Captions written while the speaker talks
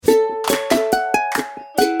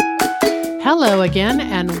Hello again,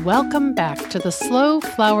 and welcome back to the Slow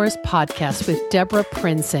Flowers Podcast with Deborah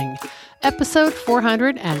Prinzing, episode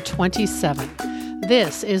 427.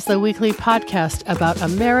 This is the weekly podcast about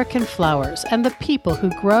American flowers and the people who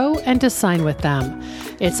grow and design with them.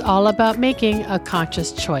 It's all about making a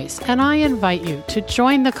conscious choice, and I invite you to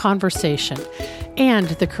join the conversation and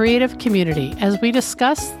the creative community as we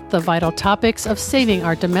discuss the vital topics of saving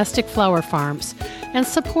our domestic flower farms and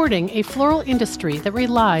supporting a floral industry that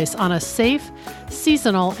relies on a safe,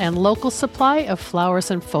 seasonal, and local supply of flowers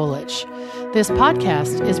and foliage. This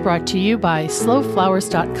podcast is brought to you by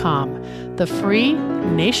slowflowers.com, the free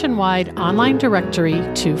nationwide online directory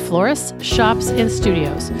to florists, shops, and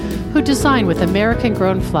studios who design with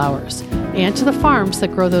American-grown flowers, and to the farms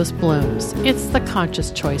that grow those blooms. It's the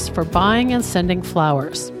conscious choice for buying and sending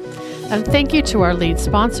flowers. And thank you to our lead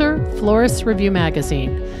sponsor, Florist Review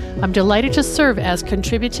Magazine. I'm delighted to serve as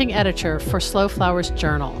contributing editor for Slow Flowers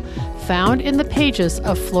Journal, found in the pages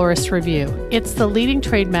of Florist Review. It's the leading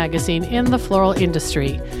trade magazine in the floral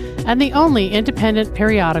industry and the only independent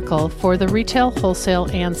periodical for the retail, wholesale,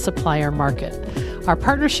 and supplier market. Our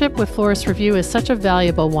partnership with Florist Review is such a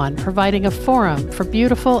valuable one, providing a forum for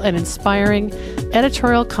beautiful and inspiring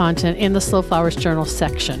editorial content in the Slow Flowers Journal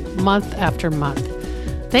section, month after month.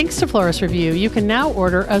 Thanks to Florist Review, you can now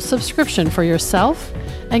order a subscription for yourself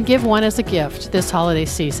and give one as a gift this holiday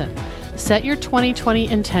season. Set your 2020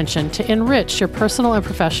 intention to enrich your personal and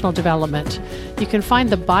professional development. You can find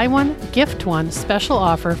the Buy One, Gift One special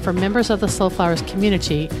offer for members of the Slow Flowers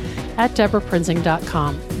community at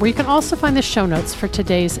deborahprinzing.com, where you can also find the show notes for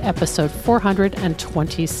today's episode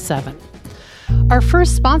 427. Our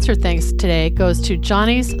first sponsor thanks today goes to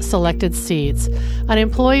Johnny's Selected Seeds, an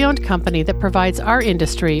employee-owned company that provides our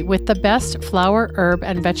industry with the best flower, herb,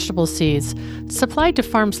 and vegetable seeds supplied to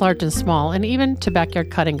farms large and small, and even to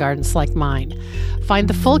backyard cutting gardens like mine. Find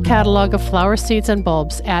the full catalog of flower seeds and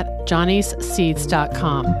bulbs at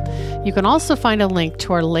johnnysseeds.com. You can also find a link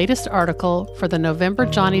to our latest article for the November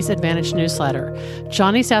Johnny's Advantage newsletter.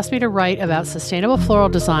 Johnny's asked me to write about sustainable floral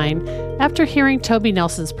design after hearing Toby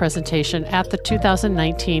Nelson's presentation at the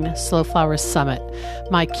 2019 Slow Flowers Summit.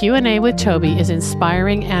 My Q&A with Toby is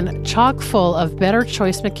inspiring and chock full of better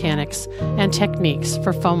choice mechanics and techniques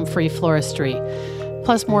for foam-free floristry,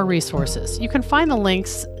 plus more resources. You can find the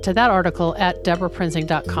links to that article at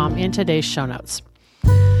deborahprinzing.com in today's show notes.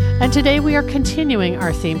 And today we are continuing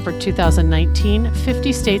our theme for 2019,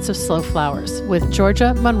 50 States of Slow Flowers, with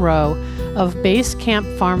Georgia Monroe of Base Camp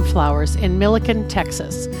Farm Flowers in Milliken,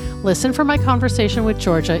 Texas. Listen for my conversation with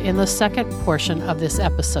Georgia in the second portion of this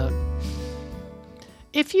episode.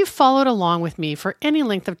 If you've followed along with me for any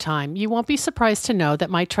length of time, you won't be surprised to know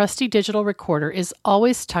that my trusty digital recorder is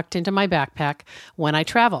always tucked into my backpack when I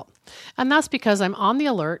travel. And that's because I'm on the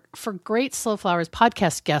alert for great Slow Flowers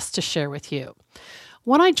podcast guests to share with you.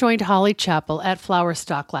 When I joined Holly Chappell at Flower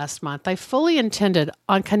Stock last month, I fully intended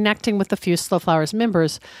on connecting with a few Slow Flowers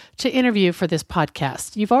members to interview for this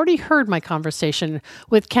podcast. You've already heard my conversation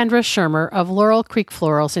with Kendra Shermer of Laurel Creek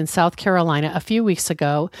Florals in South Carolina a few weeks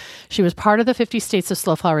ago. She was part of the 50 States of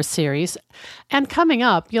Slow Flowers series. And coming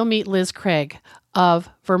up, you'll meet Liz Craig of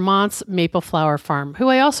Vermont's Maple Flower Farm, who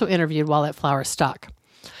I also interviewed while at Flower Stock.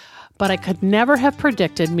 But I could never have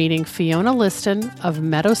predicted meeting Fiona Liston of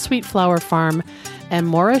Meadowsweet Flower Farm and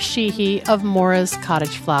Maura Sheehy of Maura's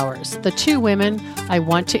Cottage Flowers, the two women I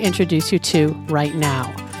want to introduce you to right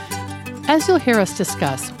now. As you'll hear us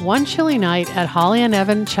discuss, one chilly night at Holly and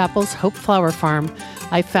Evan Chappell's Hope Flower Farm,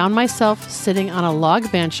 I found myself sitting on a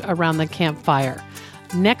log bench around the campfire,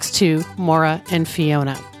 next to Maura and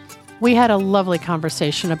Fiona. We had a lovely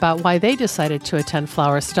conversation about why they decided to attend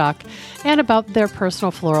Flower Stock and about their personal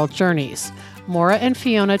floral journeys. Maura and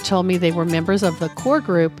Fiona told me they were members of the core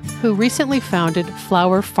group who recently founded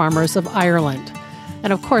Flower Farmers of Ireland.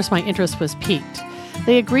 And of course, my interest was piqued.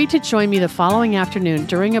 They agreed to join me the following afternoon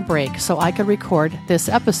during a break so I could record this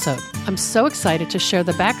episode. I'm so excited to share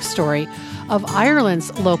the backstory of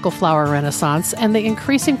Ireland's local flower renaissance and the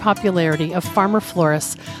increasing popularity of farmer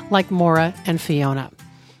florists like Maura and Fiona.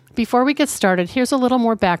 Before we get started, here's a little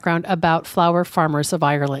more background about Flower Farmers of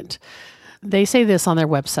Ireland. They say this on their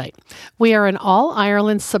website. We are an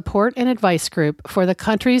all-Ireland support and advice group for the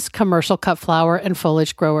country's commercial cut flower and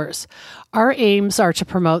foliage growers. Our aims are to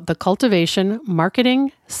promote the cultivation,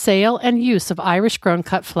 marketing, sale, and use of Irish-grown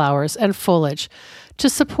cut flowers and foliage, to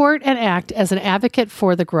support and act as an advocate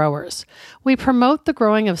for the growers. We promote the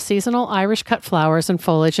growing of seasonal Irish cut flowers and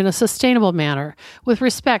foliage in a sustainable manner with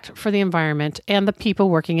respect for the environment and the people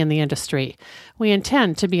working in the industry. We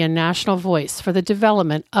intend to be a national voice for the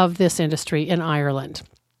development of this industry in Ireland.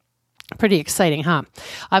 Pretty exciting, huh?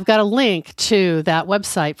 I've got a link to that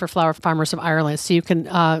website for Flower Farmers of Ireland, so you can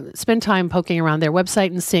spend time poking around their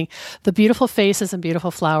website and seeing the beautiful faces and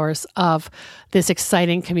beautiful flowers of this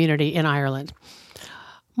exciting community in Ireland.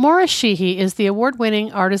 Maura Sheehy is the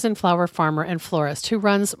award-winning artisan flower farmer and florist who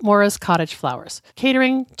runs Maura's Cottage Flowers,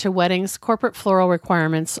 catering to weddings, corporate floral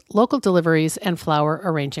requirements, local deliveries, and flower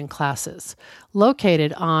arranging classes.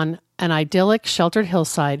 Located on an idyllic sheltered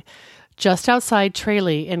hillside just outside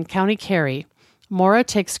Tralee in County Kerry, Maura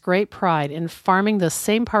takes great pride in farming the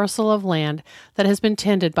same parcel of land that has been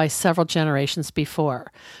tended by several generations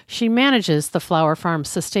before. She manages the flower farm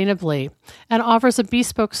sustainably and offers a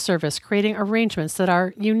bespoke service, creating arrangements that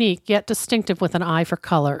are unique yet distinctive with an eye for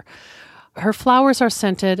color. Her flowers are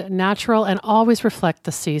scented, natural, and always reflect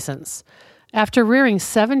the seasons. After rearing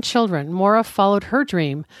 7 children, Maura followed her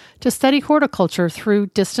dream to study horticulture through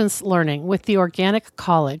distance learning with the Organic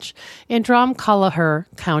College in Dromcollogher,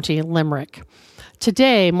 County Limerick.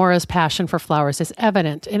 Today, Maura's passion for flowers is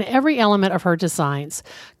evident in every element of her designs.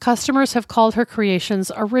 Customers have called her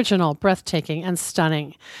creations original, breathtaking, and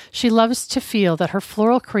stunning. She loves to feel that her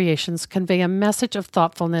floral creations convey a message of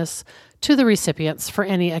thoughtfulness to the recipients for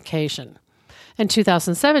any occasion. In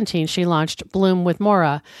 2017, she launched Bloom with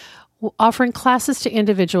Maura, offering classes to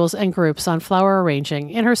individuals and groups on flower arranging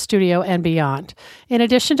in her studio and beyond. In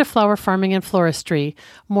addition to flower farming and floristry,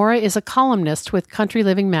 Maura is a columnist with Country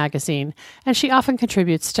Living magazine, and she often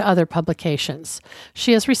contributes to other publications.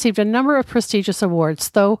 She has received a number of prestigious awards,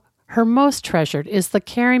 though her most treasured is the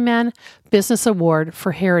Kerryman Business Award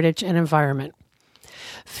for Heritage and Environment.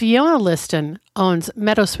 Fiona Liston owns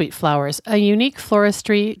Meadowsweet Flowers, a unique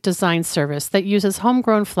floristry design service that uses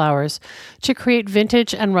homegrown flowers to create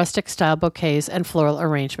vintage and rustic-style bouquets and floral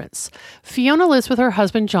arrangements. Fiona lives with her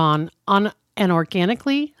husband, John, on an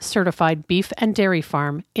organically certified beef and dairy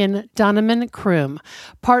farm in Donaman Croom,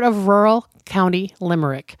 part of rural County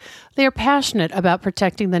Limerick. They are passionate about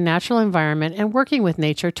protecting the natural environment and working with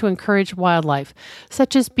nature to encourage wildlife,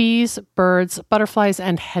 such as bees, birds, butterflies,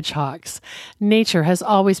 and hedgehogs. Nature has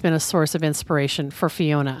always been a source of inspiration for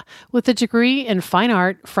Fiona. With a degree in fine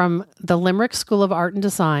art from the Limerick School of Art and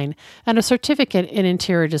Design and a certificate in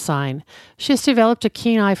interior design, she has developed a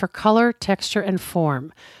keen eye for color, texture, and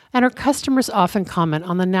form. And her customers often comment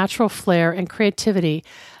on the natural flair and creativity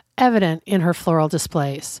evident in her floral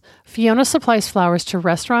displays. Fiona supplies flowers to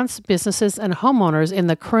restaurants, businesses, and homeowners in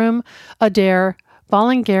the Croom, Adair,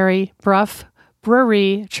 Ballingarry, Bruff,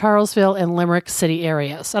 Brewery, Charlesville, and Limerick city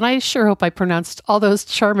areas. And I sure hope I pronounced all those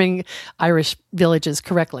charming Irish villages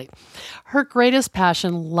correctly. Her greatest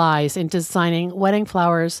passion lies in designing wedding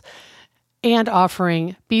flowers and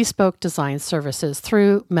offering bespoke design services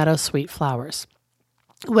through Meadowsweet Flowers.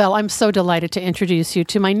 Well, I'm so delighted to introduce you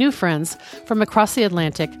to my new friends from across the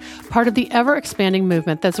Atlantic, part of the ever-expanding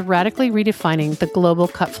movement that's radically redefining the global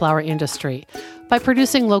cut flower industry by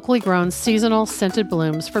producing locally grown, seasonal, scented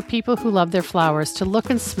blooms for people who love their flowers to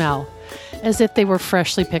look and smell as if they were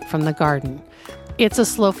freshly picked from the garden. It's a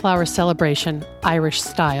slow flower celebration, Irish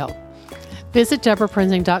style. Visit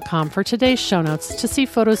DeborahPrinzing.com for today's show notes to see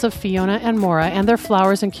photos of Fiona and Maura and their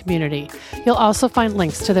flowers and community. You'll also find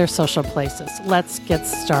links to their social places. Let's get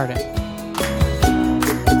started.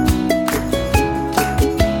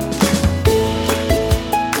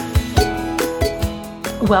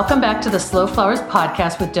 Welcome back to the Slow Flowers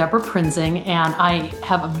podcast with Deborah Prinzing, and I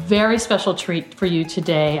have a very special treat for you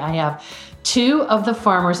today. I have 2 of the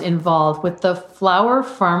farmers involved with the Flower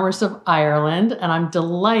Farmers of Ireland, and I'm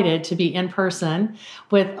delighted to be in person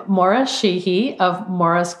with Maura Sheehy of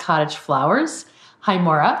Maura's Cottage Flowers. Hi,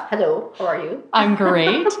 Maura. Hello, how are you? I'm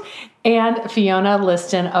great. And Fiona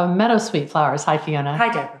Liston of Meadowsweet Flowers. Hi, Fiona. Hi,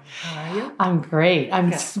 Deborah. How are you? I'm great.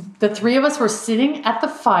 The 3 of us were sitting at the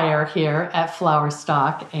fire here at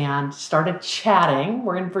Flowerstock and started chatting.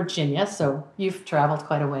 We're in Virginia, so you've traveled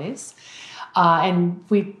quite a ways.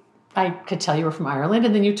 I could tell you were from Ireland,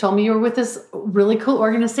 and then you told me you were with this really cool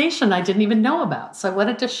organization I didn't even know about. So I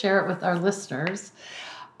wanted to share it with our listeners.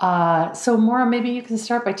 So Maura, maybe you can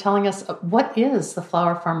start by telling us, what is the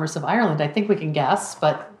Flower Farmers of Ireland? I think we can guess,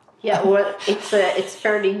 but... Yeah, well, it's a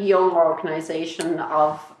fairly young organisation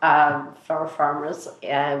of flower farmers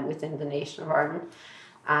within the nation of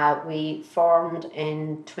Ireland. We formed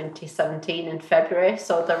in 2017 in February,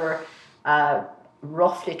 so there were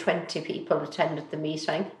roughly 20 people attended the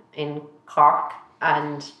meeting in Cork,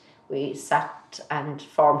 and we sat and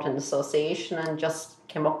formed an association and just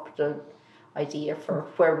came up with the idea for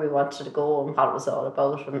where we wanted to go and what it was all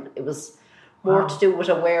about. And it was more to do with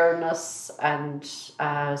awareness and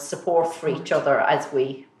support for each other as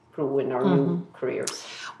we grew in our new careers.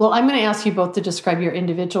 Well, I'm going to ask you both to describe your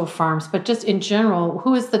individual farms, but just in general,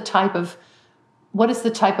 what is the type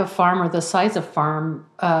of farm or the size of farm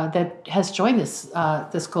that has joined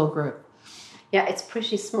this cool group? Yeah, it's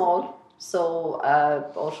pretty small. So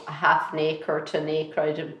about a half an acre to an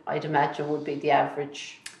acre, I'd imagine would be the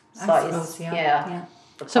average size. I suppose, yeah.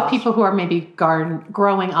 So people who are maybe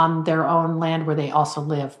growing on their own land where they also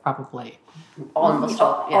live, probably. Almost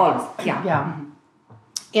all, yeah. Almost, yeah. Yeah.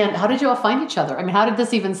 And how did you all find each other? I mean, how did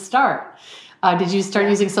this even start? Did you start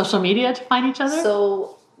using social media to find each other?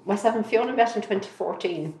 So myself and Fiona met in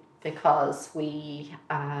 2014 because we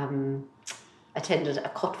attended a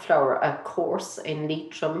cut flower course in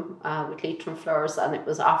Leitrim with Leitrim Flowers, and it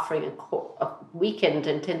was offering a weekend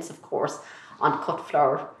intensive course on cut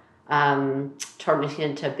flower, turn it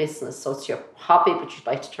into a business. So it's your hobby, but you'd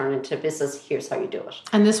like to turn it into a business. Here's how you do it.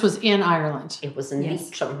 And this was in Ireland? It was in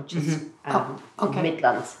Leitrim, which is in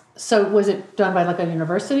Midlands. So was it done by like a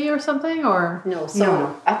university or something, or?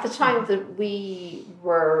 No, at the time that we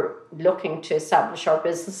were looking to establish our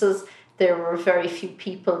businesses, there were very few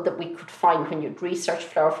people that we could find. When you'd research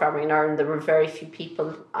flower farming in Ireland, there were very few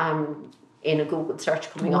people in a Google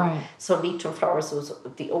search coming up. So Leitrim Flowers was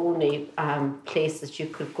the only place that you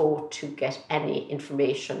could go to get any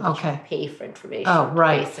information. Okay. You pay for information. Oh,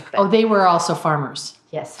 right. Basically. Oh, they were also farmers.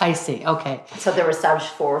 Yes. I see. Okay. So they were established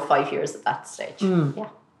 4 or 5 years at that stage. Yeah.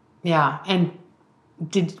 Yeah. And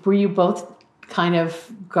were you both kind of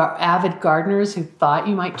avid gardeners who thought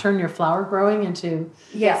you might turn your flower growing into?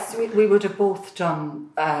 Yes, we would have both done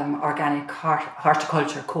organic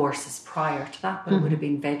horticulture courses prior to that, but it would have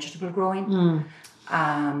been vegetable growing.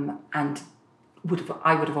 And I would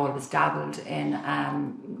have always dabbled in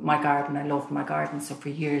my garden. I loved my garden, so for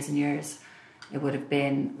years and years it would have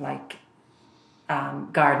been like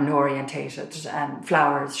garden orientated,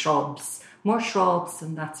 flowers, shrubs, more shrubs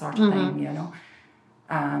and that sort of thing, you know.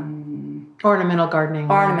 Ornamental gardening.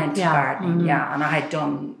 Gardening, yeah. And I had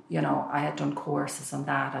done courses on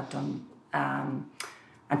that. I'd done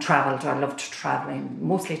and travelled. I loved travelling,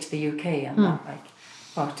 mostly to the UK and that, like.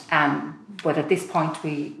 But at this point,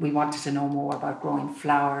 we wanted to know more about growing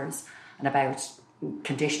flowers and about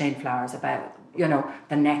conditioning flowers, about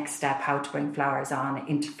the next step, how to bring flowers on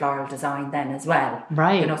into floral design then as well.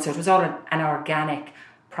 Right. So it was all an organic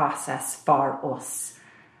process for us.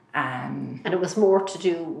 And it was more to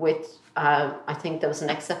do with, I think there was an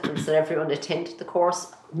acceptance that everyone attended the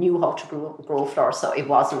course knew how to grow flowers. So it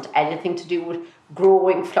wasn't anything to do with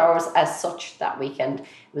growing flowers as such that weekend.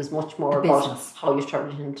 It was much more about how you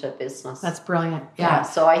turn it into a business. That's brilliant. Yeah.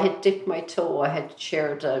 So I had dipped my toe. I had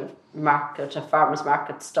shared a farmer's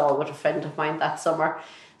market stall with a friend of mine that summer.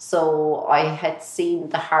 So I had seen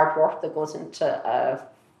the hard work that goes into a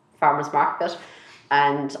farmer's market,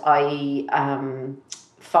 and I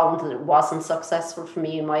found that it wasn't successful for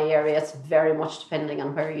me in my area. It's very much depending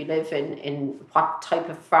on where you live in what type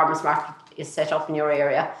of farmer's market is set up in your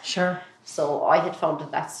area. Sure. So I had found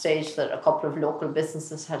at that stage that a couple of local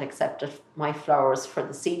businesses had accepted my flowers for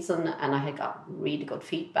the season, and I had got really good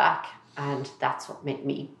feedback, and that's what made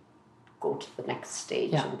me go to the next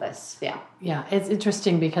stage in this. Yeah, it's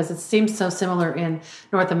interesting because it seems so similar in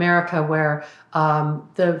North America, where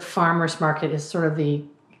the farmers market is sort of the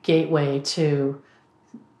gateway to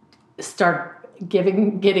start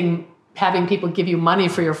having people give you money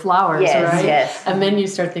for your flowers, right? Yes. And then you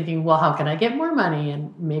start thinking, well, how can I get more money?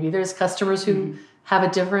 And maybe there's customers who have a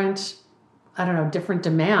different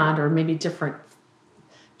demand, or maybe different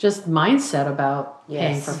just mindset about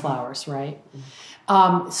paying for flowers, right?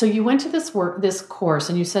 So you went to this course,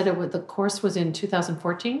 and you said the course was in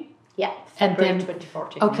 2014? Yeah, and then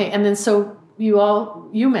 2014. Okay, and then so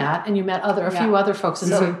you met a few other folks, and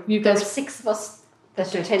so you guys. There were 6 of us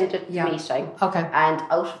that attended the meeting. Okay. And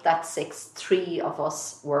out of that 6, 3 of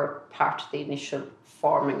us were part of the initial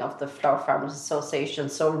forming of the Flower Farmers Association.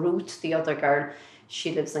 So Ruth, the other girl,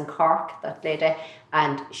 she lives in Cork, that lady,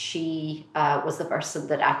 and she was the person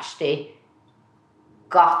that actually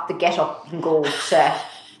got the get up and go to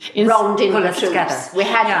round in the troops. We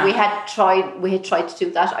had tried to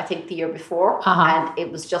do that, I think, the year before, and it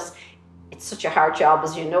was just, it's such a hard job,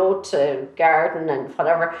 as you know, to garden and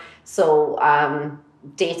whatever. So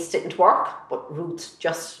dates didn't work, but Ruth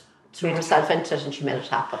just threw herself into it and she made it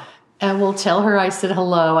happen. And we'll tell her I said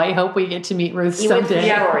hello. I hope we get to meet Ruth someday.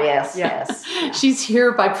 Yes. She's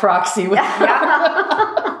here by proxy. Well,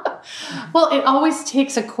 it always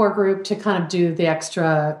takes a core group to kind of do the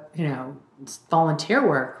extra, volunteer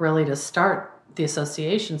work, really, to start the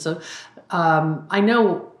association. So I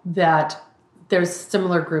know that there's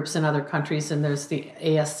similar groups in other countries, and there's the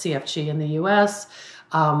ASCFG in the U.S.,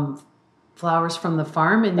 flowers from the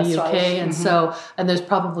farm in the That's UK, right. and so there's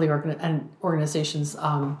probably organizations,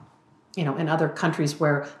 in other countries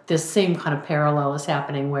where this same kind of parallel is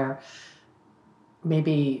happening, where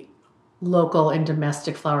maybe local and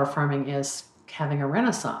domestic flower farming is having a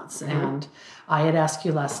renaissance. And I had asked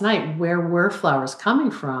you last night, where were flowers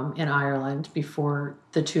coming from in Ireland before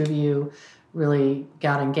the two of you really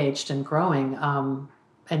got engaged in growing?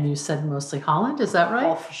 And you said mostly Holland, is that right?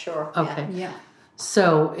 Oh, for sure. Okay. Yeah. So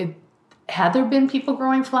had there been people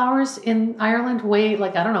growing flowers in Ireland way,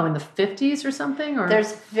 like, I don't know, in the 50s or something? Or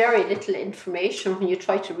There's very little information when you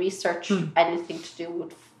try to research anything to do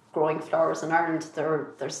with growing flowers in Ireland.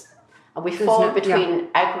 And we fall between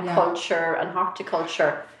agriculture and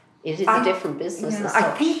horticulture. It is a different business. Yeah, as I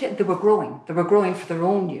such. think that they were growing. They were growing for their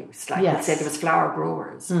own use. Like Yes. we said, there was flower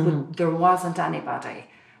growers, but there wasn't anybody.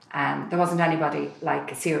 There wasn't anybody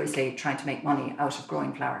like seriously trying to make money out of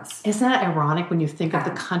growing flowers. Isn't that ironic when you think of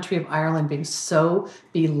the country of Ireland being so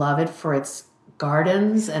beloved for its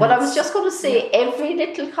gardens? And Well, I was just going to say, every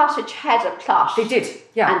little cottage had a plot. They did,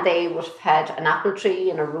 yeah. And they would have had an apple tree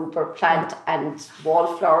and a rhubarb plant and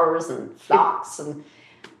wallflowers and phlox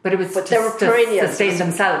But it was But they were perennials. sustain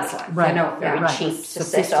themselves, like, Right. you know, very right. cheap to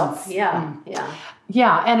set up. Subsistence. Yeah.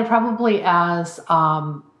 Yeah, and probably as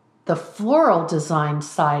the floral design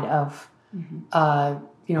side of,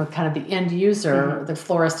 kind of the end user, the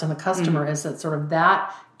florist and the customer, is that sort of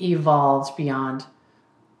that evolved beyond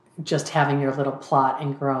just having your little plot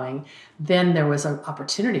and growing. Then there was an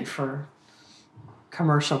opportunity for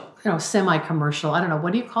commercial, semi-commercial, I don't know,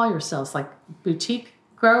 what do you call yourselves? Like boutique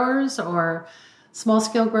growers or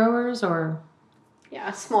small-scale growers or...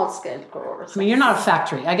 Yeah, small scale growers. I mean, you're not a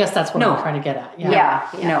factory. I guess that's what No. I'm trying to get at. Yeah.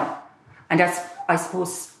 No. And that's, I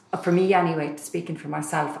suppose, for me anyway, speaking for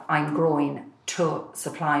myself, I'm growing to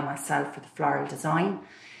supply myself with floral design.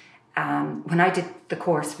 When I did the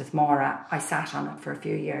course with Maura, I sat on it for a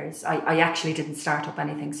few years. I actually didn't start up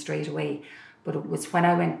anything straight away, but it was when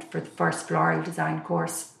I went for the first floral design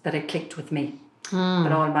course that it clicked with me.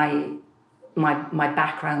 That all my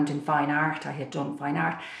background in fine art, I had done fine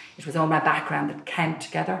art, it was all my background that came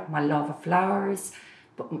together, my love of flowers,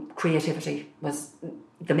 but creativity was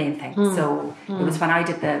the main thing. So it was when I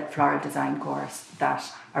did the floral design course that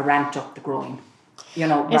I ramped up the growing.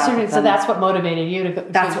 So that's what motivated you to go.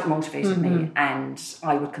 That's what motivated me, and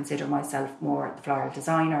I would consider myself more the floral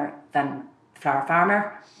designer than the flower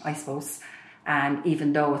farmer, I suppose. And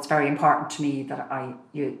even though it's very important to me that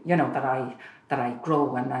that I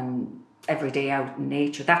grow and I'm every day out in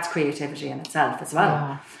nature, that's creativity in itself as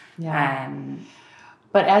well. Yeah.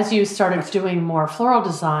 But as you started doing more floral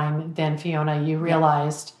design, then Fiona, you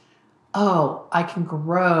realized, I can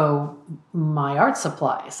grow my art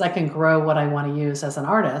supplies. I can grow what I want to use as an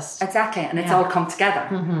artist. Exactly, and it's all come together.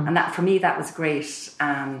 And that, for me, that was great.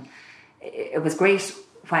 It was great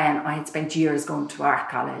when I had spent years going to art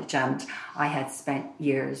college, and I had spent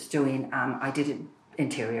years doing, I did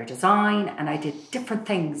interior design, and I did different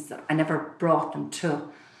things that I never brought them to.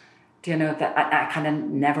 That I kind of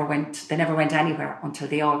never went, they never went anywhere until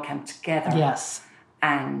they all came together. Yes.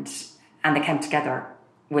 And they came together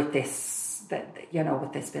with this,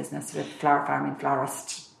 with this business, with flower farming,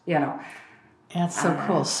 florist, That's so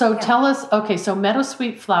cool. So tell us, so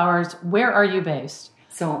Meadowsweet Flowers, where are you based?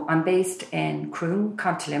 So I'm based in Croom,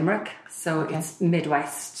 County Limerick, so it's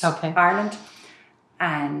Midwest Ireland.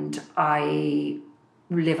 And I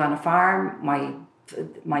live on a farm.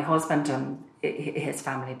 My husband and his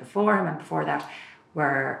family before him and before that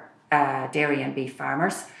were dairy and beef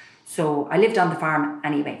farmers. So I lived on the farm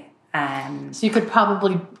anyway. So you could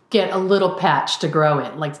probably get a little patch to grow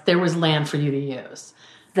in, like there was land for you to use.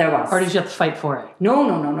 There was. Or did you have to fight for it? No.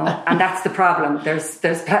 And that's the problem. There's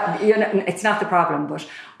it's not the problem, but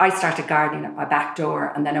I started gardening at my back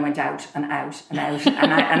door, and then I went out and out and out,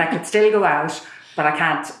 and I could still go out, but I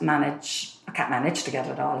can't manage to get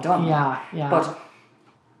it all done. Yeah. But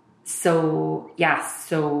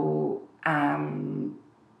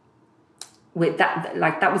with that,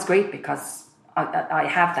 that was great because I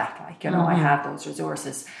have that, I have those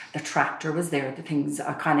resources. The tractor was there, the things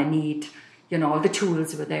I kind of need, all the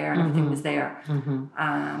tools were there, and everything was there.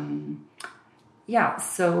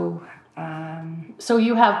 So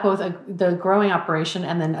you have both the growing operation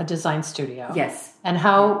and then a design studio. Yes. And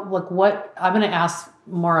how, what I'm going to ask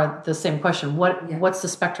Maura the same question. What's the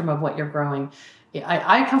spectrum of what you're growing?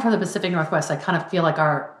 I come from the Pacific Northwest. I kind of feel like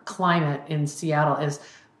our climate in Seattle is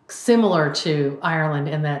similar to Ireland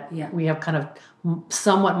in that we have kind of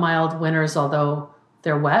somewhat mild winters, although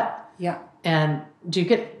they're wet. Yeah. And do you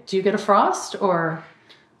get a frost or?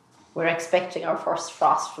 we're expecting our first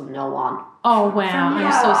frost from now on. Oh wow!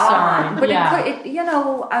 I'm so sorry. But yeah. it could, you're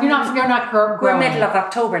not. You're We're growing. middle of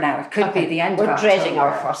October now. It could be the end. We're of dreading October.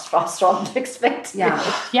 our first frost. I'm expecting.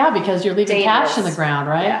 Yeah, because you're leaving cash in the Dangerous. ground,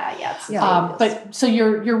 right? Yeah. It's dangerous. But so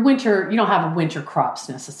your winter, you don't have winter crops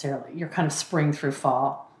necessarily. You're kind of spring through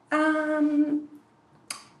fall.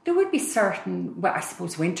 There would be certain, well, I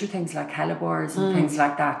suppose winter things like hellebores and things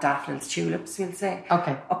like that, daffodils, tulips, we'll say.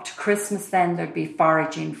 Okay. Up to Christmas then there'd be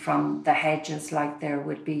foraging from the hedges, like there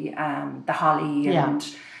would be the holly and,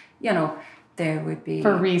 there would be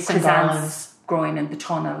For wreaths and chrysanthemums garlands. growing in the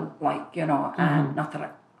tunnel, like, not that I'm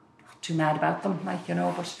too mad about them, like,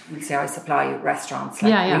 but we'll say I supply restaurants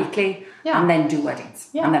like weekly and then do weddings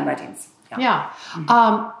and then weddings. Yeah.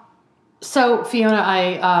 So Fiona,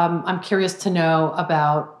 I'm curious to know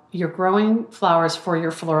about your growing flowers for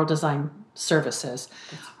your floral design services.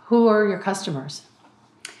 Who are your customers?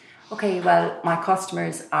 Okay, well, my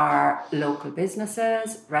customers are local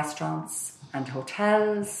businesses, restaurants and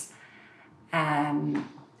hotels.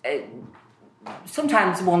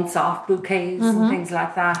 Sometimes once-off bouquets and things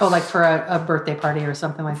like that. Oh, like for a birthday party or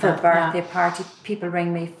something like that? For a birthday party, people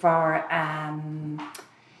ring me for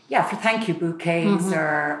for thank you bouquets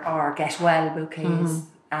or get well bouquets.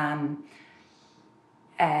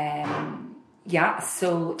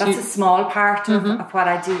 So that's a small part of what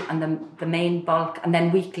I do, and the main bulk, and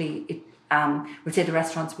then weekly, we'd say the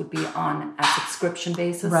restaurants would be on a subscription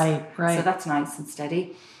basis. Right. So that's nice and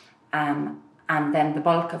steady. And then the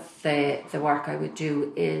bulk of the work I would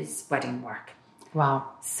do is wedding work. Wow.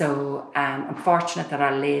 So I'm fortunate that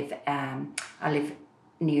I live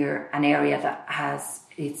near an area that has,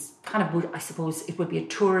 it's kind of, I suppose it would be a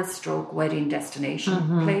tourist stroke wedding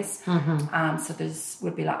destination place. So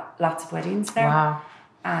would be lots of weddings there. Wow.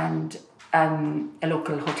 And a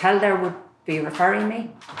local hotel there would be referring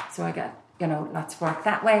me. So I get, lots of work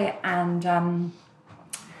that way. And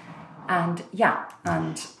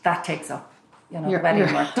that takes up.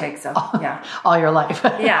 Wedding work takes up, all your life.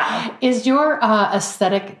 Yeah. Is your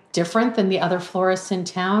aesthetic different than the other florists in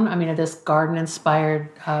town? I mean, this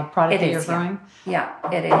garden-inspired product that you're growing? Yeah,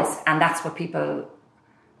 it is. And that's what people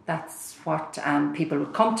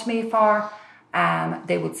would come to me for.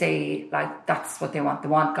 They would say, like, that's what they want. They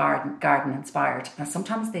want garden-inspired. Now,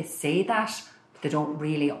 sometimes they say that, but they don't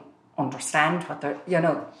really understand what they're,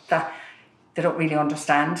 that they don't really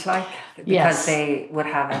understand, like, because they would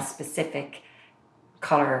have a specific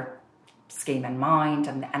colour scheme in mind,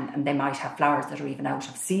 and they might have flowers that are even out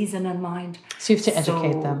of season in mind. So you have to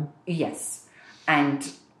educate them. Yes.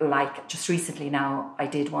 And like just recently now I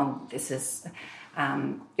did one. This is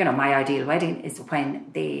my ideal wedding is when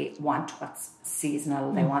they want what's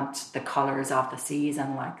seasonal. They want the colours of the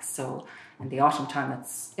season, like, so in the autumn time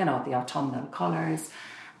it's the autumnal colours,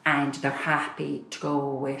 and they're happy to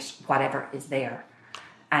go with whatever is there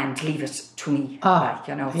and leave it to me.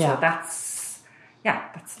 So that's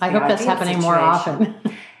I hope that's happening more often.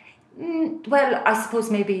 Well, I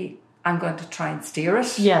suppose maybe I'm going to try and steer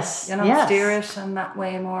it. Yes. Steer it in that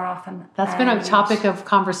way more often. That's been a topic of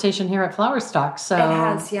conversation here at Flower Stock. So it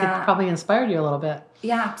has, it probably inspired you a little bit.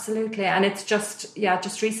 Yeah, absolutely. And it's just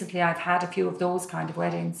recently I've had a few of those kind of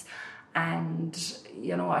weddings. And,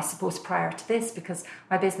 I suppose prior to this, because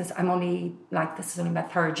my business, this is only my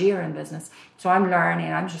third year in business. So I'm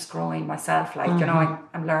learning, I'm just growing myself. Like,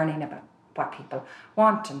 I'm learning about what people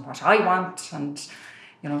want and what I want, and,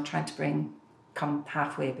 trying to come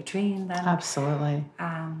halfway between them. Absolutely.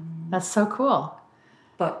 That's so cool.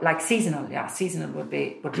 But like seasonal would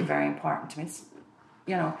be very important to me. It's,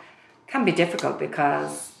 can be difficult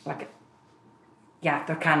because there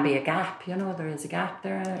can be a gap, there is a gap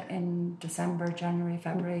there in December, January,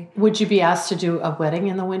 February. Would you be asked to do a wedding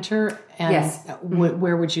in the winter? And yes.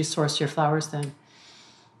 Where would you source your flowers then?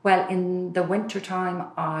 Well, in the winter time,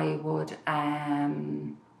 I would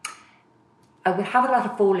have a lot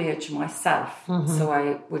of foliage myself, so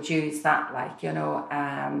I would use that,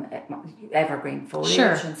 evergreen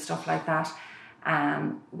foliage and stuff like that.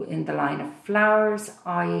 In the line of flowers,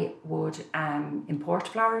 I would import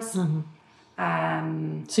flowers.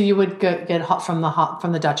 So you would get from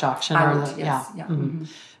the Dutch auction,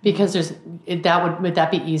 because would that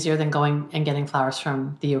be easier than going and getting flowers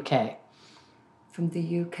from the UK? From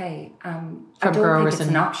the UK, I don't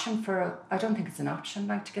think it's an option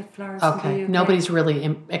to get flowers from the UK. Nobody's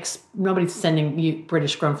really nobody's sending you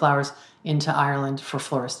British grown flowers into Ireland for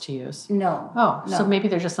florists to use. No. Oh, no. So maybe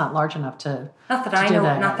they're just not large enough to. Not that I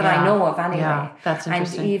know. Not that I know of anyway. Yeah, that's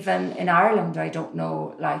interesting. And even in Ireland, I don't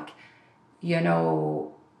know.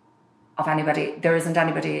 Of anybody, there isn't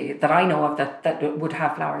anybody that I know of that would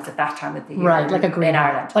have flowers at that time of the year. Right, like a greenhouse,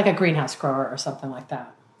 in Ireland. like a greenhouse grower or something like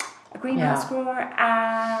that. A greenhouse grower?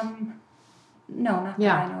 No, not that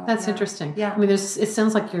I know. That's interesting. Yeah. I mean, it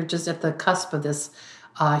sounds like you're just at the cusp of this,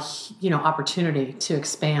 opportunity to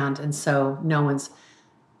expand, and so no one's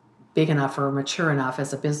big enough or mature enough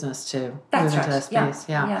as a business to move into that space.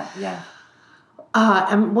 Yeah.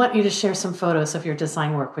 I want you to share some photos of your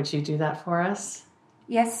design work. Would you do that for us?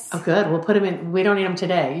 Yes. Oh, good. We'll put them in. We don't need them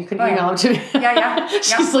today. You can email them to me. Yeah.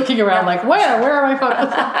 She's looking around like, where are my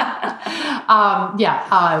photos?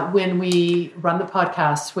 When we run the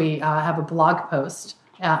podcast, we have a blog post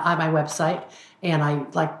on my website, and I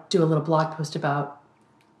do a little blog post about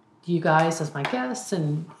you guys as my guests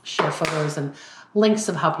and share photos and links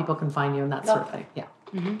of how people can find you and that sort of thing. Yeah.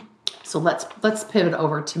 Mm-hmm. So let's pivot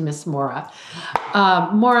over to Miss Maura.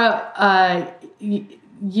 Maura,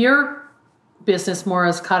 your business,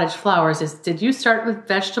 Maura's Cottage Flowers, did you start with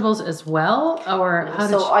vegetables as well, or how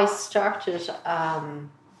did I started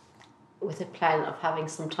with a plan of having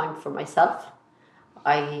some time for myself.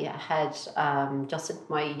 I had just sent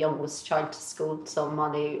my youngest child to school, so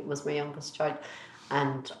Molly was my youngest child,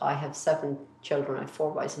 and I have 7 children. I have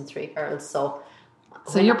 4 boys and 3 girls. So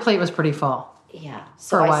your plate was pretty full. Yeah.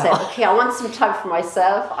 So I said, okay, I want some time for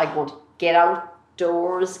myself. I want to get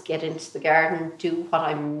outdoors, get into the garden, do what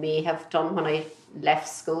I may have done when I left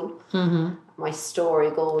school. Mm-hmm. My story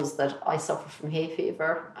goes that I suffer from hay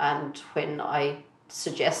fever, and when I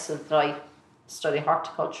suggested that I study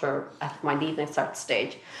horticulture at my leaving cert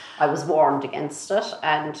stage, I was warned against it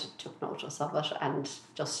and took notice of it and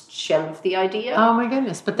just shelved the idea. Oh my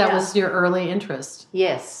goodness. But that was your early interest.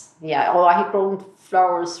 Yes. Yeah. I had grown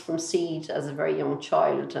flowers from seed as a very young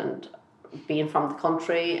child, and being from the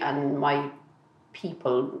country, and my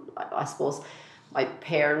people, I suppose, my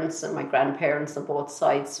parents and my grandparents on both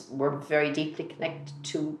sides were very deeply connected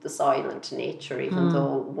to the soil and to nature. Even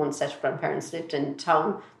though one set of grandparents lived in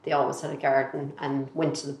town, they always had a garden and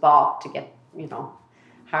went to the bog to get,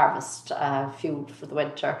 harvest food for the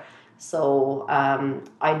winter. So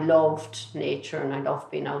I loved nature and I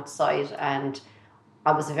loved being outside, and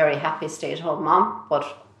I was a very happy stay-at-home mom,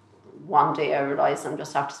 but one day I realised I'm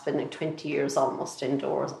just after spending 20 years almost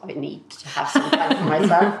indoors, I need to have some time for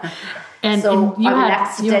myself. And I'm an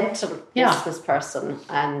accidental business person.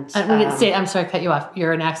 And I'm sorry to cut you off.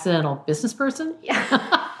 You're an accidental business person? Yeah.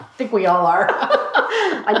 I think we all are.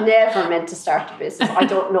 I never meant to start a business. I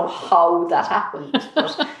don't know how that happened.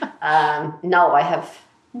 But now I have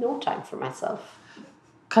no time for myself.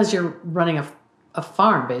 Because you're running a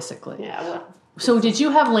farm, basically. Yeah, well. So did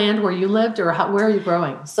you have land where you lived, or where are you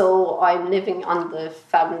growing? So I'm living on the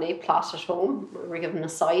family plot at home. We were given a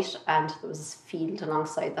site, and there was a field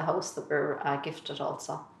alongside the house that we're gifted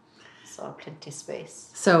also. So plenty of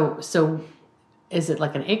space. So is it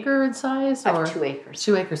like an acre in size? I have 2 acres.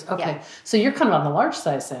 2 acres, okay. Yeah. So you're kind of on the large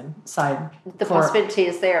side. The possibility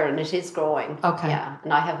is there, and it is growing. Okay. Yeah,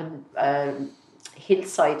 and I have a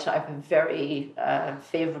hillside. I have a very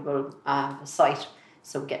favourable site.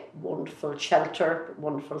 So get wonderful shelter,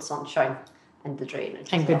 wonderful sunshine, and the drainage.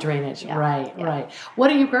 And good drainage, right. What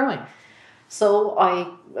are you growing? So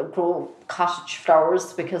I grow cottage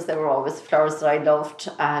flowers because they were always flowers that I loved.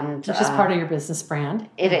 And which is part of your business brand.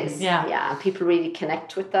 It is, yeah. And people really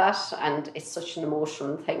connect with that, and it's such an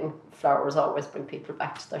emotional thing. Flowers always bring people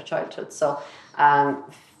back to their childhood. So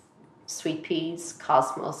sweet peas,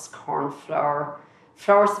 cosmos, cornflower,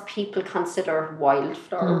 flowers that people consider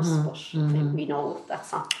wildflowers, but we know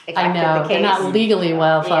that's not exactly the case. They're not legally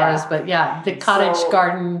wildflowers, but the cottage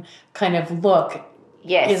garden kind of look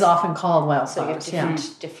is often called wildflowers. So you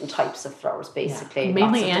have different types of flowers, basically. Yeah.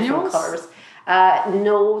 Mainly annuals? Colours.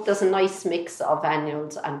 No, there's a nice mix of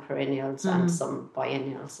annuals and perennials and some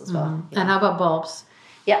biennials as well. Yeah. And how about bulbs?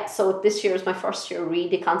 Yeah, so this year is my first year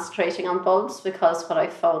really concentrating on bulbs, because what I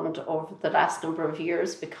found over the last number of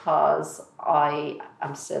years, because I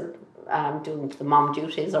am still doing the mom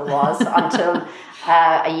duties, or was until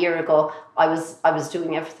a year ago, I was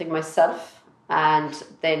doing everything myself, and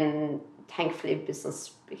then thankfully business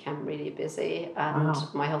became really busy, and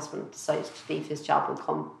my husband decided to leave his job and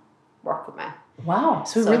come work with me. Wow,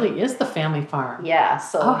 so it really is the family farm. Yeah,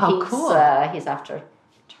 so how cool. He's after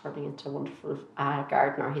turning into a wonderful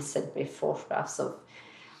gardener. He sent me photographs of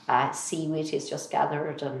seaweed he's just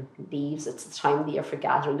gathered, and leaves. It's the time of the year for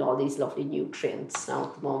gathering all these lovely nutrients now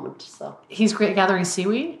at the moment. So he's great gathering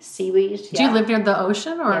seaweed? Seaweed, Do you live near the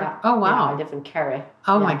ocean? Or? Yeah. Oh, wow. Yeah, I live in Kerry.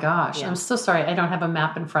 Oh my gosh. I'm so sorry. I don't have a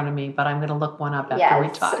map in front of me, but I'm going to look one up after we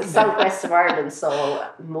talk. It's southwest of Ireland, so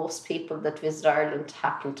most people that visit Ireland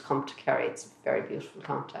happen to come to Kerry. It's a very beautiful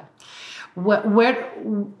county.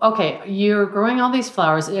 Okay, you're growing all these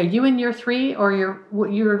flowers. Are you in year 3 or you're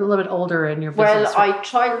a little bit older in your business? Well, I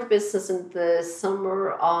tried the business in the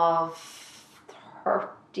summer of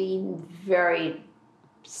 13, very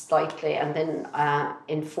slightly, and then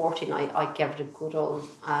in 14 I gave it a good old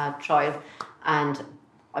trial, and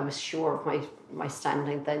I was sure of my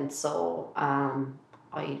standing then, so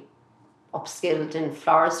I upskilled in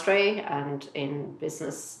floristry and in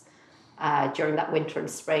business during that winter and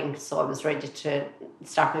spring, so I was ready to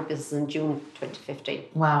start my business in June 2015.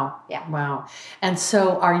 Wow. Yeah. Wow. And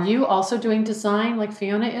so are you also doing design like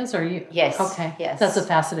Fiona is? Or are you? Yes. Okay. Yes. That's a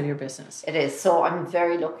facet of your business. It is. So I'm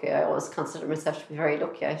very lucky. I always consider myself to be very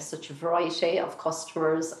lucky. I have such a variety of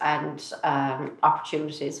customers and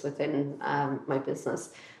opportunities within my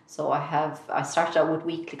business. So I started out with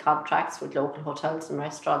weekly contracts with local hotels and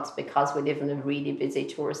restaurants because we live in a really busy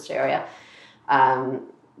tourist area.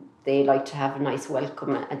 They like to have a nice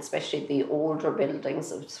welcome, and especially the older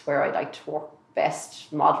buildings. It's where I like to work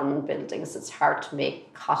best. Modern buildings, it's hard to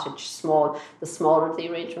make cottage small. The smaller the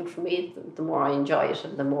arrangement for me, the more I enjoy it,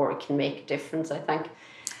 and the more it can make a difference, I think.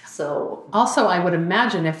 So also, I would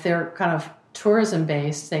imagine if they're kind of tourism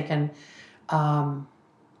based, they can,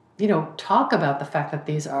 talk about the fact that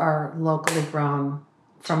these are locally grown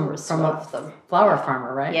from a flower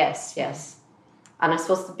farmer, right? Yes, yes. And I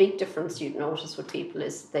suppose the big difference you'd notice with people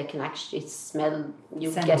is they can actually smell.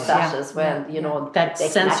 You get that as well, That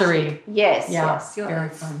sensory. Yes, yes. Very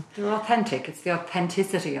fun. They're authentic. It's the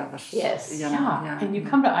authenticity of it. Yes. And you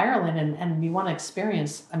come to Ireland and you want to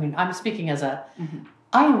experience, I mean, I'm speaking as a,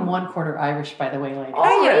 I am 1/4 Irish, by the way, lady.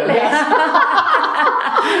 Oh, really?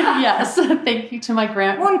 Yes. Thank you to my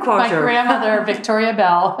 1/4. My grandmother, Victoria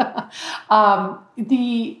Bell.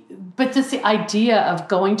 But just the idea of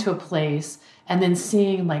going to a place and then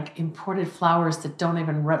seeing like imported flowers that don't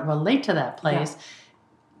even relate to that place.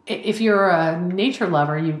 Yeah. If you're a nature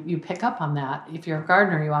lover, you pick up on that. If you're a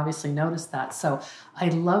gardener, you obviously notice that. So I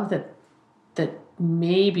love that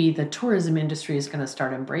maybe the tourism industry is going to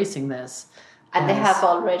start embracing this. And they have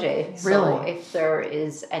already. Really? So if there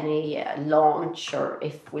is any launch, or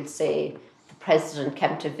if we'll say the president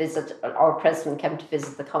came to visit, our president came to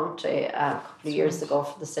visit the county a couple of years ago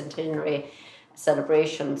for the centenary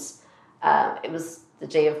celebrations, it was the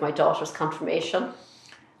day of my daughter's confirmation.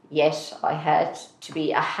 Yet I had to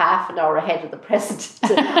be a half an hour ahead of the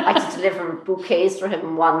president. I had to deliver bouquets for him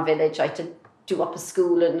in one village. I had to do up a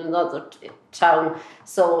school in another town.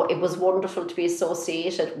 So it was wonderful to be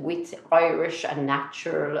associated with Irish and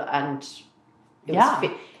natural, and it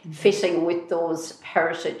was fitting with those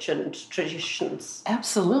heritage and traditions.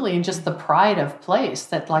 Absolutely, and just the pride of place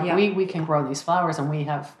that we can grow these flowers, and we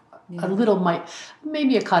have a little,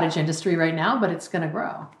 maybe a cottage industry right now, but it's going to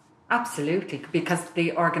grow. Absolutely, because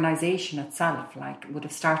the organisation itself would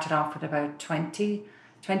have started off with about 20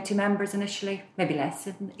 members initially, maybe less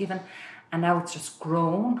even, and now it's just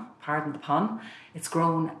grown, pardon the pun, it's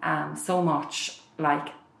grown so much,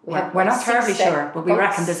 we're not terribly sure, but we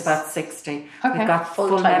reckon there's about 60. Okay. We've got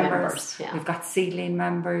full-time members. We've got seedling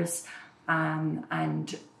members,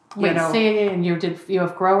 and Wait, and you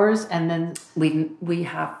have growers, and then we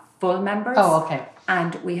have full members. Oh, okay.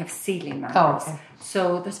 And we have seedling members. Oh, okay.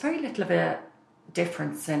 So there's very little of a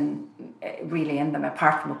difference in them,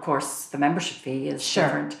 apart from, of course, the membership fee is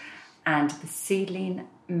different. And the seedling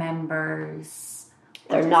members,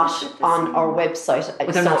 they're not on our website.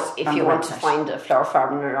 So if you want to find a flower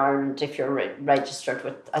farm in Ireland, if you're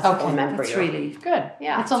registered as a full member, that's really good.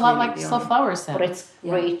 Yeah, it's a really lot like Slow Flowers then. But it's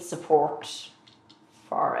great support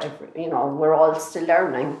for we're all still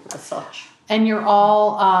learning as such. And you're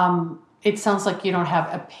all, it sounds like you don't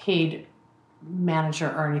have a paid manager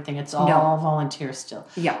or anything. It's all volunteer still.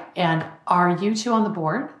 Yeah. And are you two on the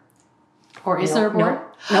board? Or is there a board?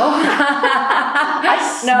 No.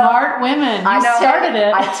 Smart women. You started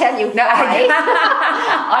it. I tell you why.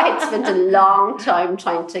 I had spent a long time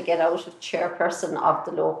trying to get out of chairperson of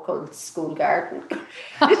the local school garden.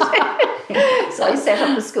 So I set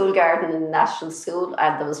up a school garden in the National School,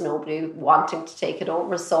 and there was nobody wanting to take it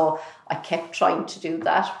over. So I kept trying to do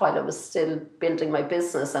that while I was still building my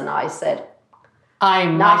business, and I said,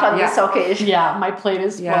 I'm not on this occasion. Yeah, my plate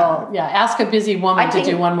is full. Yeah, ask a busy woman to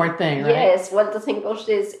do one more thing, right? Yes, well, the thing about it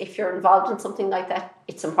is, if you're involved in something like that,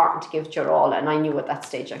 it's important to give it your all, and I knew at that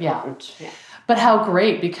stage I couldn't. Yeah. But how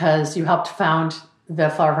great, because you helped found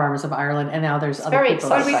the Flower Farmers of Ireland, and now there's other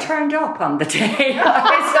people. Well, we turned up on the day.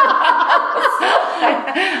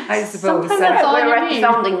 I suppose. Sometimes that's all we were you at the need.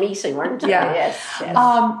 founding meeting, weren't we? Yeah.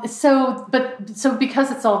 Yes. So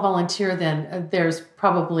because it's all volunteer, then there's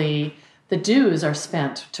probably the dues are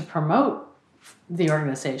spent to promote the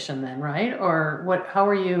organization, then, right? Or what? How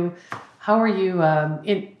are you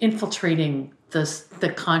infiltrating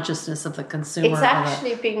the consciousness of the consumer? It's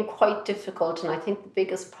actually been quite difficult, and I think the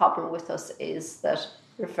biggest problem with us is that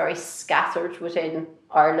we're very scattered within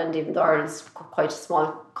Ireland, even though Ireland's quite a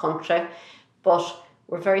small country, but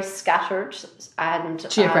we're very scattered and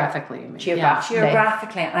geographically. You mean.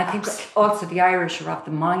 Geographically, and I think also the Irish are of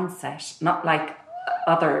the mindset, not like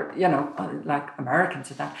other, like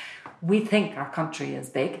Americans or that. We think our country is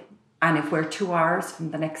big. And if we're 2 hours from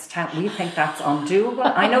the next town, we think that's undoable.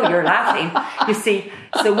 I know you're laughing. You see,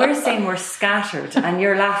 so we're saying we're scattered, and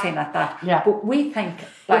you're laughing at that. Yeah. But we think,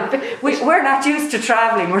 like, we're not used to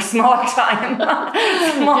travelling. We're small time.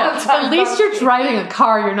 At least you're driving a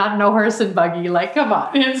car. You're not no horse and buggy. Like, come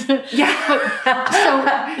on.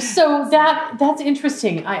 So that's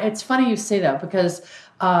interesting. It's funny you say that, because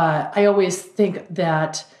I always think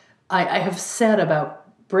that I have said about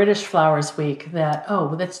British Flowers Week that,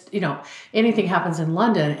 that's, anything happens in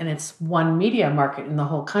London and it's one media market in the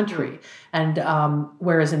whole country. And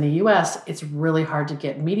whereas in the US, it's really hard to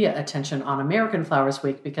get media attention on American Flowers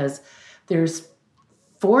Week because there's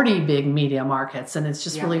 40 big media markets and it's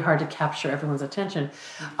just really hard to capture everyone's attention.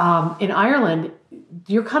 In Ireland,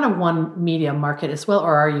 you're kind of one media market as well,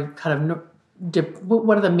 or are you kind of,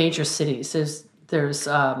 what are the major cities? There's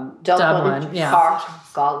Dublin, Cork,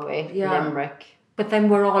 Galway, Limerick. But then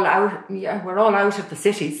we're all out. Yeah, we're all out of the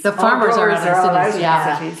cities. The farmers are out of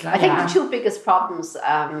the cities. I think the two biggest problems,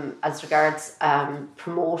 as regards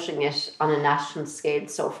promoting it on a national scale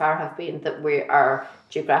so far, have been that we are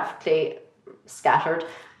geographically scattered,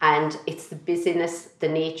 and it's the busyness. The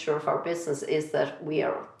nature of our business is that we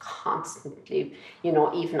are constantly,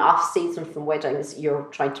 even off season from weddings, you're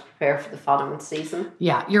trying to prepare for the following season.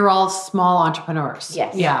 Yeah, you're all small entrepreneurs.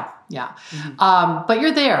 Yes. Yeah. Mm-hmm. But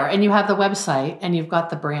you're there, and you have the website, and you've got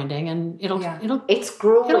the branding, and it's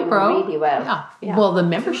growing it'll grow really well. Yeah. Well, the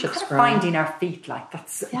membership's growing. Finding our feet, like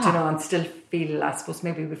that's and still feel. I suppose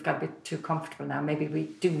maybe we've got a bit too comfortable now. Maybe we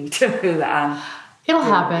do need to. It'll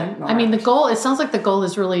happen. I mean, the goal. It sounds like the goal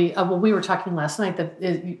is really. We were talking last night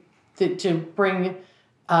to bring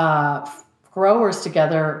growers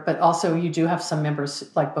together, but also you do have some members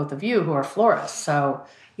like both of you who are florists. So.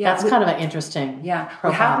 That's kind of an interesting profile.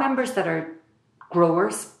 We have members that are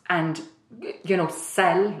growers and,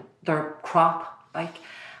 sell their crop,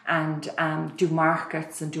 and do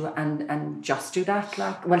markets and just do that.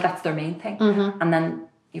 That's their main thing. Mm-hmm. And then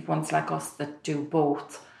you've ones like us that do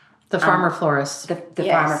both. The farmer florists. The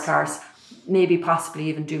farmer florists. Maybe possibly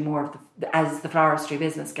even do more of as the floristry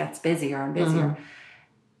business gets busier and busier. Mm-hmm.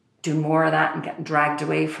 Do more of that and getting dragged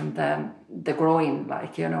away from the growing,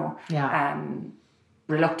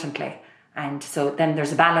 reluctantly, and so then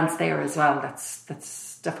there's a balance there as well.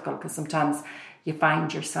 That's difficult because sometimes you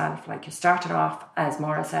find yourself like you started off, as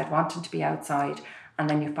Maura said, wanting to be outside, and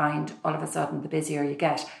then you find all of a sudden the busier you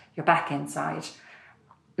get, you're back inside,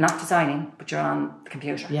 not designing, but you're on the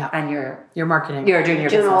computer, and you're marketing, you're doing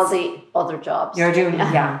business. All the other jobs. You're doing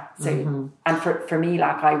So and for me,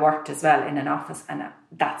 like I worked as well in an office, and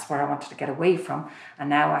that's where I wanted to get away from, and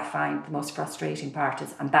now I find the most frustrating part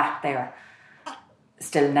is I'm back there.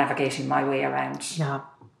 Still navigating my way around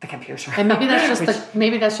the computer, and maybe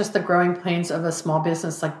that's just the growing pains of a small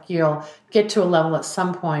business. Like you'll get to a level at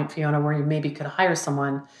some point, Fiona, where you maybe could hire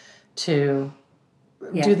someone to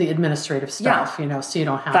do the administrative stuff. So you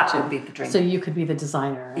don't have that to. Would be the dream. So you could be the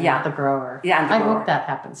designer, and the grower. Yeah, and I hope that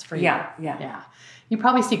happens for you. Yeah. You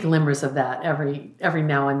probably see glimmers of that every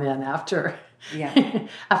now and then after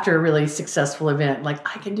after a really successful event. Like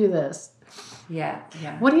I can do this. Yeah.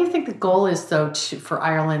 What do you think the goal is, though, for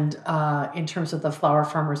Ireland in terms of the Flower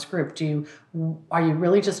Farmers Group? Are you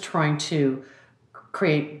really just trying to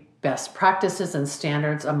create best practices and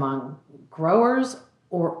standards among growers,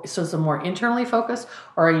 or so it's a more internally focused,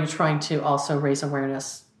 or are you trying to also raise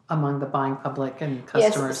awareness among the buying public and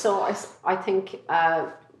customers? Yes. So I think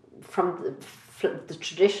from the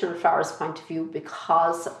traditional flowers point of view,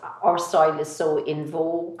 because our style is so in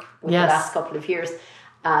vogue with the last couple of years.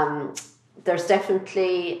 There's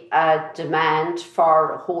definitely a demand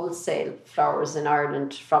for wholesale flowers in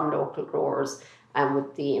Ireland from local growers, and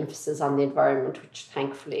with the emphasis on the environment, which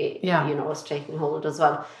thankfully is taking hold as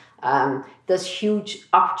well. There's huge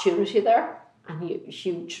opportunity there and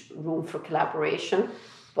huge room for collaboration,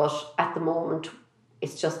 but at the moment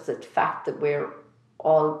it's just the fact that we're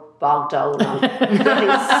all bogged down on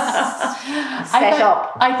set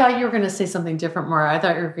up. I thought you were going to say something different, Maura. I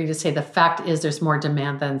thought you were going to say the fact is there's more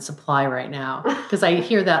demand than supply right now, because I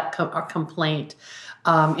hear that complaint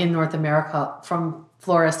in North America from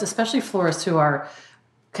florists, especially florists who are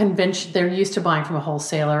they're used to buying from a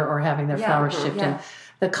wholesaler or having their flowers shipped in.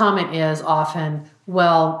 The comment is often,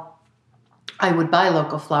 well, I would buy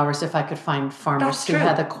local flowers if I could find farmers who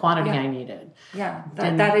had the quantity I needed. Yeah,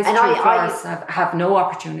 that is true. Florists have no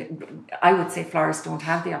opportunity. I would say florists don't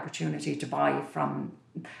have the opportunity to buy from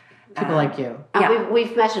people like you. And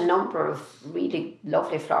we've met a number of really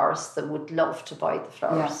lovely florists that would love to buy the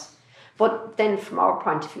flowers. Yeah. But then from our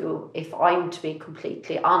point of view, if I'm to be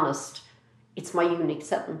completely honest, it's my unique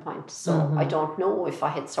selling point. So I don't know if I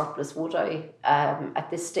had surplus, would I,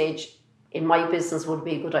 at this stage in my business, would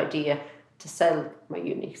be a good idea to sell my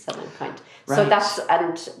unique selling point. Right. So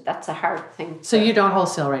that's a hard thing. So you don't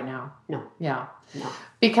wholesale right now? No. Yeah. No.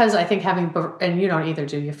 Because I think and you don't either,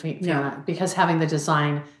 do you, Fiona? Because having the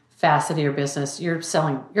design facet of your business, you're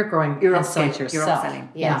growing and selling to yourself. You're upselling.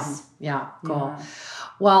 Yes. Yeah. Cool. Yeah.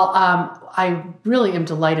 Well, I really am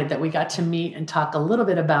delighted that we got to meet and talk a little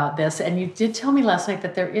bit about this. And you did tell me last night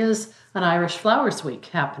that there is an Irish Flowers Week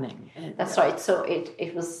happening. That's right. So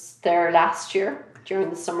it was there last year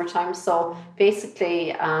during the summertime. So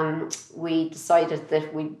basically, we decided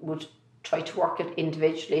that we would try to work it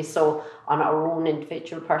individually. So on our own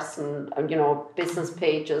individual business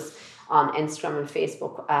pages, on Instagram and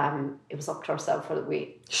Facebook, it was up to ourselves whether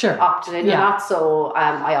we opted in or not. So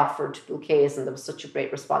I offered bouquets, and there was such a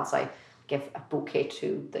great response. I gave a bouquet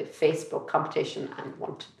to the Facebook competition and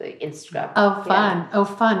one to the Instagram. Oh, fun. Yeah. Oh,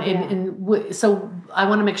 fun. Yeah. So I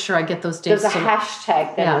want to make sure I get those dates. There's a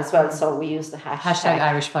hashtag then as well, so we use the hashtag. Hashtag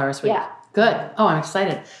Irish Flowers Week. Yeah. Good. Oh, I'm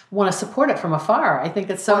excited. Want to support it from afar. I think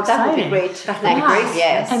it's so exciting. That would be great. That would be great,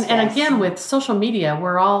 yes. And again, with social media,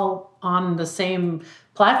 we're all on the same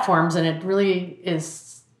platforms, and it really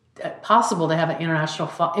is possible to have an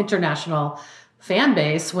international fan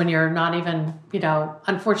base when you're not even,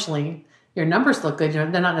 unfortunately, your numbers look good. They're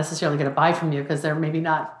not necessarily going to buy from you because they're maybe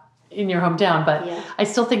not in your hometown, but I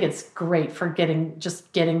still think it's great for getting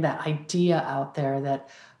that idea out there that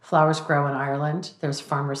flowers grow in Ireland. There's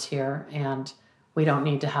farmers here, and we don't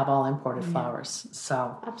need to have all imported flowers.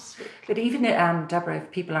 So absolutely. But even Deborah,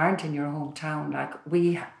 if people aren't in your hometown, like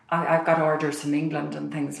I've got orders from England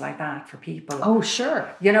and things like that for people. Oh,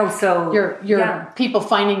 sure. So your people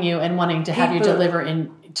finding you and wanting to have you deliver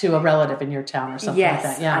to a relative in your town or something like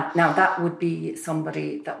that. Yeah. Now that would be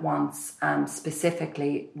somebody that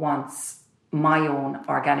specifically wants my own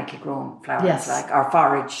organically grown flowers, like our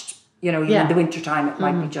foraged. In the wintertime it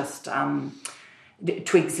might be just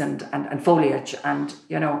twigs and foliage and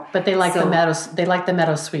But they like the meadows. They like the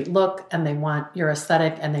meadow sweet look, and they want your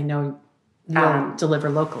aesthetic, and they know you'll deliver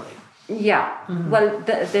locally. Yeah. Mm-hmm. Well,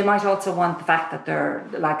 they might also want the fact that they're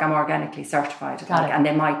I'm organically certified, and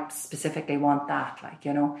they might specifically want that,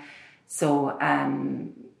 So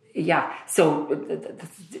So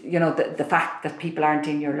the fact that people aren't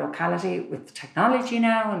in your locality with technology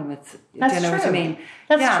now and with that's true. What I mean?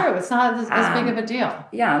 That's true. It's not as big of a deal.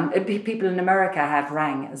 Yeah, and people in America have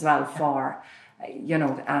rang as well for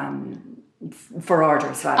for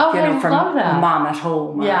orders from mom at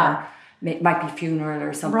home. Or it might be funeral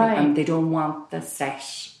or something, and they don't want the set.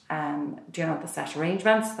 The set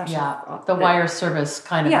arrangements? The wire service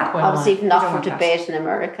kind of equivalent. I was even up for debate in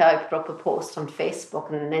America. I put up a post on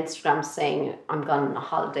Facebook and on Instagram saying I'm going on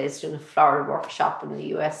holidays doing a floral workshop in the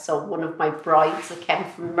US. So one of my brides that came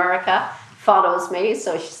from America follows me.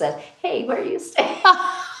 So she said, "Hey, where are you staying?"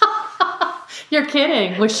 You're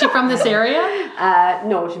kidding. Was she from this area?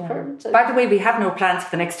 No, she's from... By the way, we have no plans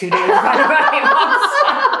for the next 2 days.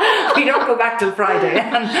 We don't go back till Friday.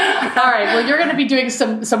 All right. Well, you're going to be doing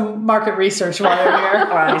some market research while you're here.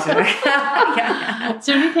 All right. Is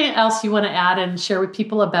there anything else you want to add and share with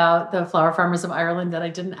people about the Flower Farmers of Ireland that I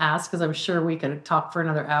didn't ask? Because I'm sure we could talk for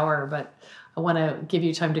another hour, but I want to give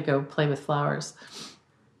you time to go play with flowers.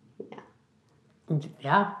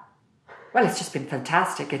 Yeah. Well, it's just been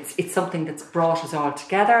fantastic. It's something that's brought us all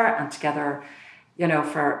together and together,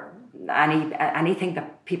 for anything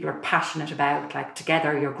that people are passionate about. Like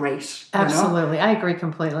together, you're great. Absolutely, I agree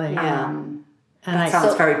completely. And that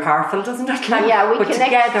sounds very powerful, doesn't it? We connect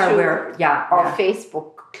together. Our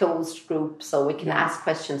Facebook closed group, so we can ask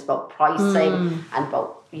questions about pricing and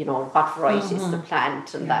about what varieties to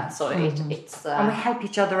plant and that. So it's and we help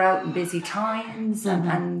each other out in busy times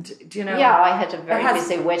and I had a very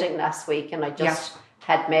busy wedding last week, and I just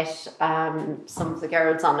had met some of the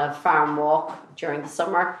girls on a farm walk during the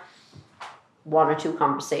summer. 1 or 2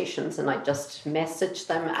 conversations, and I just messaged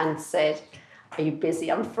them and said, are you busy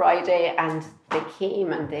on Friday? And they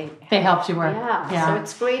came and they helped you work. Yeah. So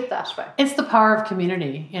it's great that way. It's the power of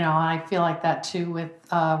community, and I feel like that too with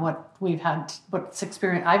what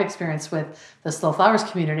I've experienced with the Slow Flowers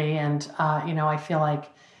community, and I feel like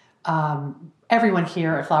everyone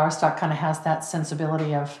here at Flowerstock kind of has that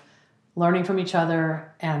sensibility of learning from each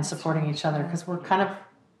other and supporting each other, because we're kind of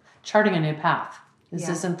charting a new path. This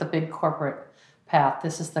isn't the big corporate path.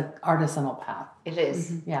 This is the artisanal path. It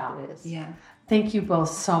is. Mm-hmm. Yeah. It is. Yeah. Thank you both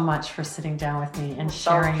so much for sitting down with me and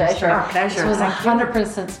sharing our your story. Our pleasure. This was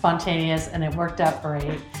 100% spontaneous, and it worked out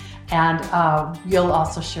great. And you'll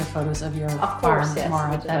also share photos of your farm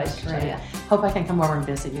tomorrow. That'd be great. Hope I can come over and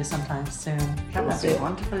visit you sometime soon. That would be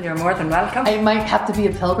wonderful. You're more than welcome. It might have to be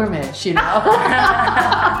a pilgrimage,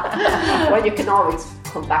 Well, you can always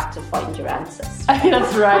come back to find your ancestors.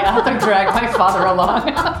 That's right. I'll have to drag my father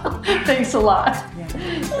along. Thanks a lot.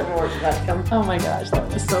 You're more than welcome. Oh my gosh, that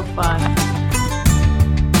was so fun.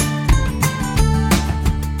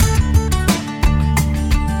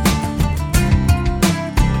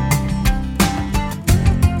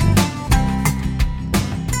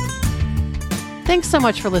 Thanks so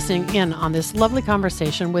much for listening in on this lovely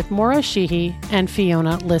conversation with Maura Sheehy and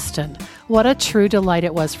Fiona Liston. What a true delight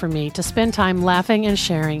it was for me to spend time laughing and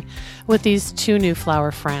sharing with these two new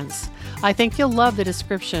flower friends. I think you'll love the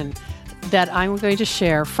description that I'm going to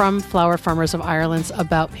share from Flower Farmers of Ireland's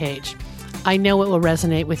About page. I know it will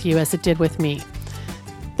resonate with you as it did with me.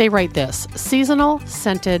 They write this: seasonal,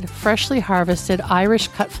 scented, freshly harvested Irish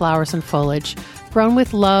cut flowers and foliage, grown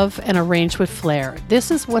with love and arranged with flair.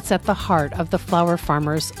 This is what's at the heart of the Flower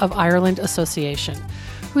Farmers of Ireland Association,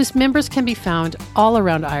 whose members can be found all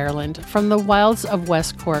around Ireland, from the wilds of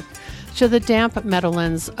West Cork to the damp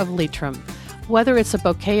meadowlands of Leitrim. Whether it's a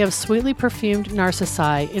bouquet of sweetly perfumed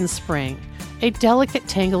narcissi in spring, a delicate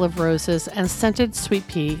tangle of roses and scented sweet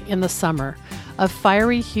pea in the summer, a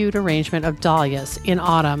fiery-hued arrangement of dahlias in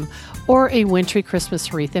autumn, or a wintry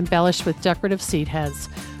Christmas wreath embellished with decorative seed heads,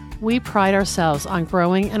 we pride ourselves on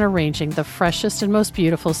growing and arranging the freshest and most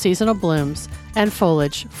beautiful seasonal blooms and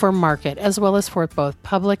foliage for market, as well as for both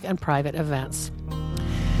public and private events.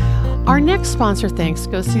 Our next sponsor thanks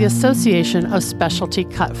goes to the Association of Specialty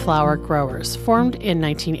Cut Flower Growers. Formed in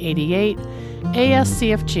 1988,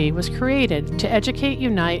 ASCFG was created to educate,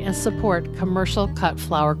 unite, and support commercial cut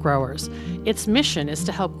flower growers. Its mission is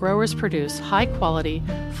to help growers produce high-quality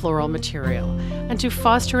floral material and to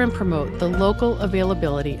foster and promote the local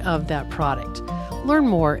availability of that product. Learn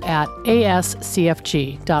more at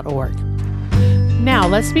ascfg.org. Now,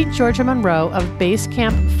 let's meet Georgia Monroe of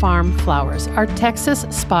Basecamp Farm Flowers, our Texas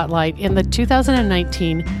spotlight in the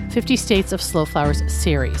 2019 50 States of Slow Flowers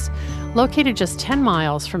series. Located just 10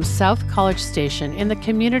 miles from South College Station in the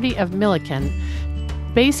community of Milliken,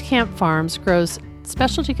 Basecamp Farms grows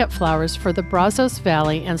specialty cut flowers for the Brazos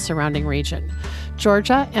Valley and surrounding region.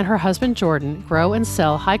 Georgia and her husband Jordan grow and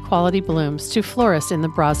sell high-quality blooms to florists in the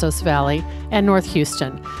Brazos Valley and North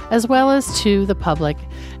Houston, as well as to the public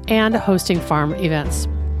and hosting farm events.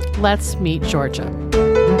 Let's meet Georgia.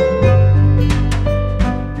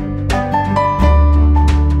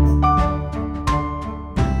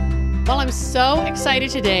 Well, I'm so excited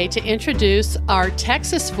today to introduce our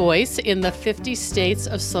Texas voice in the 50 States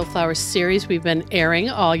of Slow Flowers series we've been airing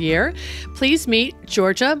all year. Please meet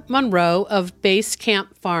Georgia Monroe of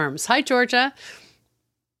Basecamp Farms. Hi, Georgia.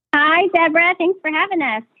 Hi, Deborah. Thanks for having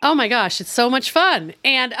us. Oh my gosh, it's so much fun.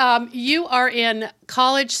 And you are in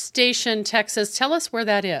College Station, Texas. Tell us where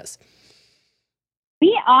that is.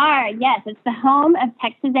 We are, yes. It's the home of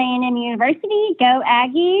Texas A&M University. Go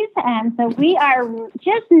Aggies. So we are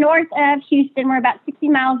just north of Houston. We're about 60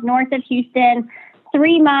 miles north of Houston,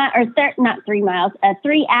 3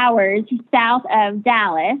 hours south of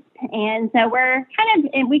Dallas. And so we're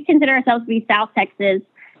we consider ourselves to be South Texas.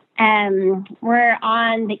 We're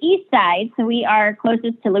on the east side, so we are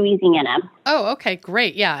closest to Louisiana. Oh, okay,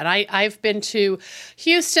 great. Yeah, and I've been to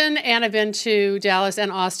Houston, and I've been to Dallas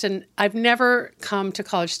and Austin. I've never come to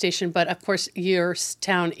College Station, but of course your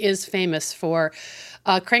town is famous for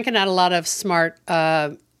cranking out a lot of smart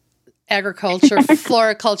agriculture,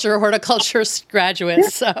 floriculture, horticulture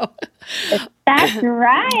graduates. So that's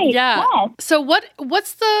right. Yeah. Yes. So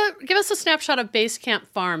give us a snapshot of Basecamp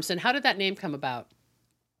Farms, and how did that name come about?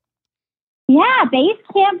 Yeah,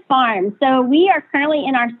 Basecamp Farm. So we are currently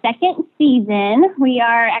in our second season. We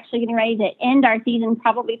are actually getting ready to end our season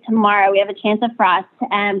probably tomorrow. We have a chance of frost.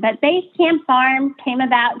 But Basecamp Farm came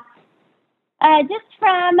about just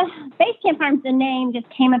from Basecamp Farms. The name just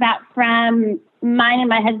came about from mine and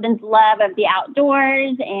my husband's love of the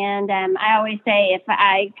outdoors. And I always say if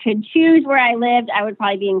I could choose where I lived, I would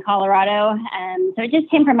probably be in Colorado. So it just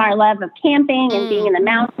came from our love of camping and being in the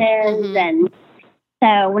mountains. And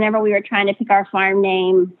so whenever we were trying to pick our farm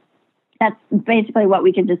name, that's basically what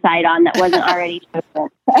we could decide on that wasn't already chosen.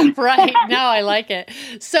 Right. No, I like it.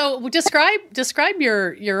 So describe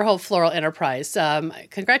your whole floral enterprise.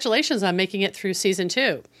 Congratulations on making it through season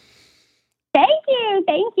 2.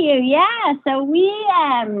 Thank you. Yeah. So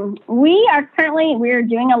we're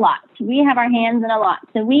doing a lot. We have our hands in a lot.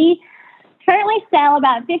 So we currently sell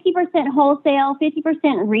about 50% wholesale,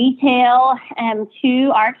 50% retail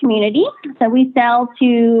to our community. So we sell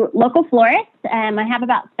to local florists. I have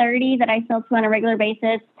about 30 that I sell to on a regular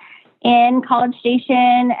basis in College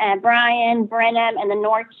Station, Bryan, Brenham, and the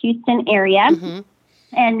North Houston area. Mm-hmm.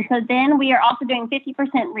 And so then we are also doing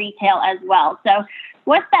 50% retail as well. So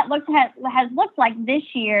what that has looked like this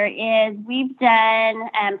year is we've done,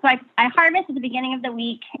 so I harvest at the beginning of the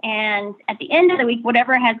week, and at the end of the week,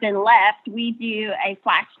 whatever has been left, we do a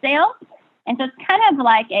flash sale. And so it's kind of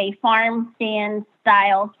like a farm stand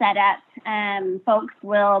style setup. Folks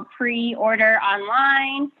will pre-order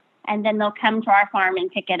online, and then they'll come to our farm and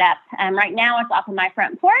pick it up. Right now it's off of my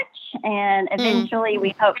front porch, and eventually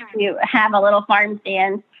we hope to have a little farm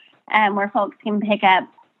stand where folks can pick up.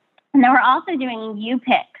 And then we're also doing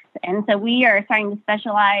U-picks. And so we are starting to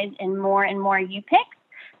specialize in more and more U-picks.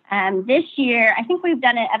 This year, I think we've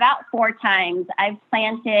done it about 4 times. I've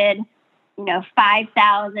planted,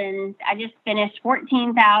 5,000. I just finished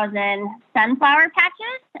 14,000 sunflower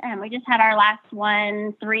patches. We just had our last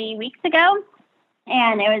one 3 weeks ago.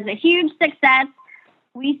 And it was a huge success.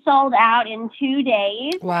 We sold out in 2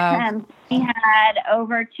 days. Wow. We had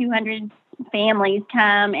over 200 families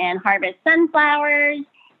come and harvest sunflowers.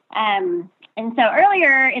 And so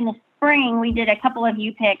earlier in the spring, we did a couple of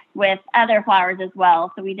U-picks with other flowers as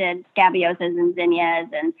well. So we did scabiosas and zinnias,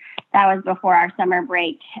 and that was before our summer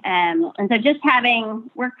break. And so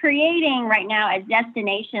we're creating right now a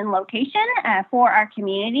destination location for our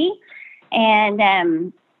community.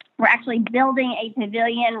 And we're actually building a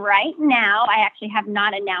pavilion right now. I actually have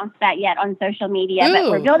not announced that yet on social media,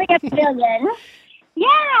 but we're building a pavilion.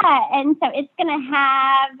 Yeah, and so it's going to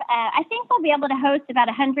have, I think we'll be able to host about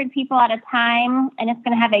 100 people at a time, and it's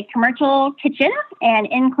going to have a commercial kitchen and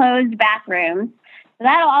enclosed bathrooms. So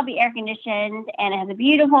that'll all be air conditioned, and it has a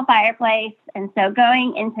beautiful fireplace. And so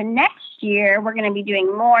going into next year, we're going to be doing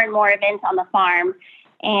more and more events on the farm,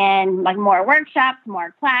 and like more workshops,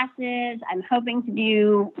 more classes. I'm hoping to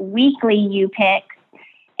do weekly U-picks,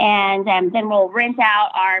 and then we'll rent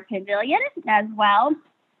out our pavilion as well.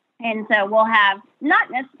 And so we'll have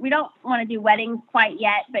we don't want to do weddings quite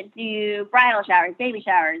yet, but do bridal showers, baby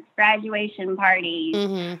showers, graduation parties,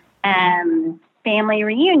 family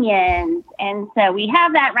reunions. And so we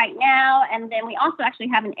have that right now. And then we also actually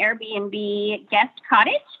have an Airbnb guest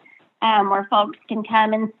cottage where folks can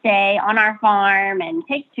come and stay on our farm and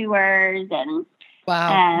take tours and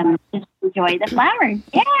just enjoy the flowers.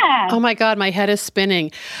 Yeah. Oh my God, my head is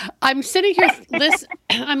spinning. I'm sitting here,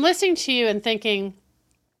 I'm listening to you and thinking,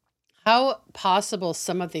 how possible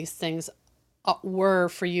some of these things were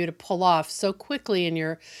for you to pull off so quickly in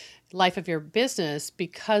your life of your business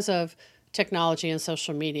because of technology and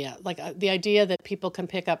social media. Like the idea that people can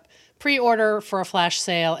pick up, pre-order for a flash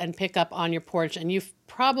sale and pick up on your porch, and you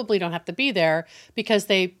probably don't have to be there because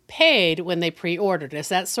they paid when they pre-ordered. Is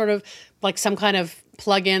that sort of like some kind of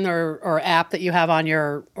plug-in or app that you have on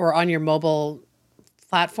your mobile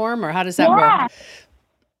platform, or how does that work?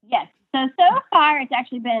 Yes. So far, it's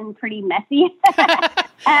actually been pretty messy.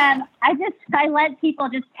 I let people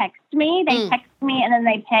just text me. They text me, and then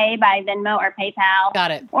they pay by Venmo or PayPal.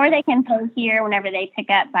 Got it. Or they can pay here whenever they pick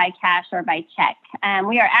up by cash or by check.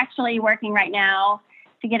 We are actually working right now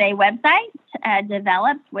to get a website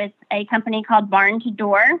developed with a company called Barn to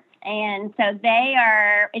Door. And so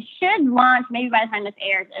it should launch, maybe by the time this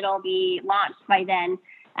airs, it'll be launched by then.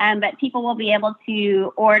 But people will be able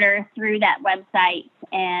to order through that website,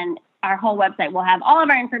 and our whole website will have all of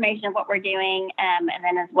our information of what we're doing, and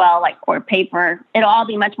then as well, or paper. It'll all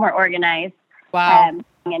be much more organized. Wow.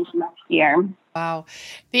 Into next year. Wow.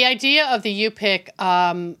 The idea of the U-pick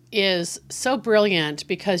is so brilliant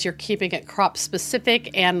because you're keeping it crop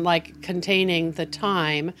specific and containing the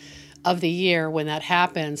time of the year when that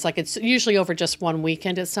happens. It's usually over just one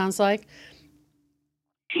weekend, it sounds like.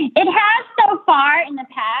 It has so far in the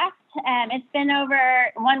past. It's been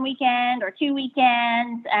over one weekend or 2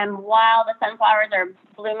 weekends while the sunflowers are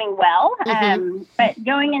blooming well. But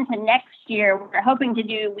going into next year, we're hoping to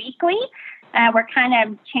do weekly. We're kind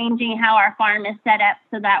of changing how our farm is set up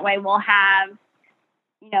so that way we'll have,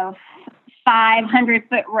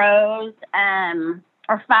 500-foot rows,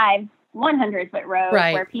 or 5 100-foot rows,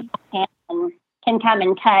 Right. where people can come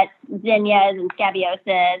and cut zinnias and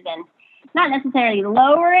scabiosas, and not necessarily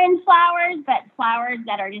lower end flowers, but flowers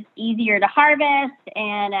that are just easier to harvest,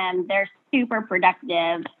 and they're super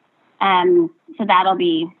productive. So that'll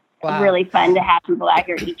be Wow. really fun to have people out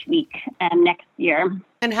here each week next year.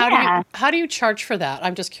 And how do you charge for that?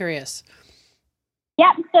 I'm just curious.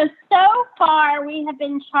 Yep. So far we have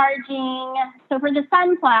been charging. So for the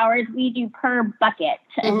sunflowers, we do per bucket,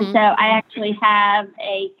 and so I actually have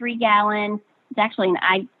a 3-gallon. It's actually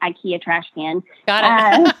an IKEA trash can.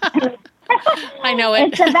 Got it. I know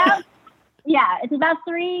it. It's about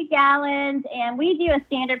 3 gallons, and we do a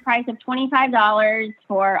standard price of $25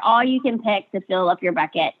 for all you can pick to fill up your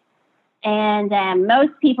bucket. And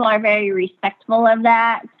most people are very respectful of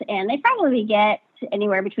that, and they probably get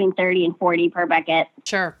anywhere between 30 and 40 per bucket.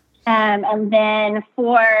 Sure. And then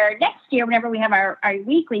for next year, whenever we have our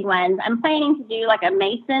weekly ones, I'm planning to do like a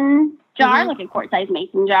mason jar, like a quart-sized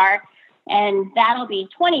mason jar, and that'll be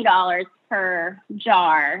 $20 per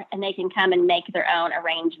jar, and they can come and make their own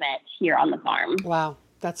arrangement here on the farm. Wow.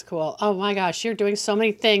 That's cool. Oh my gosh, you're doing so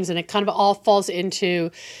many things, and it kind of all falls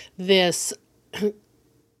into this,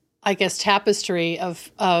 I guess, tapestry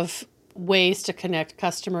of ways to connect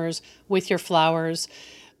customers with your flowers,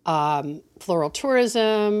 floral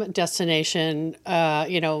tourism, destination,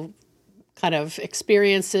 kind of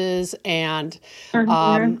experiences, and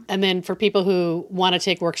then for people who want to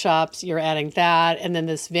take workshops, you're adding that, and then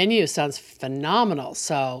this venue sounds phenomenal.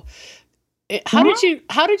 So, how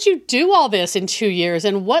did you do all this in 2 years,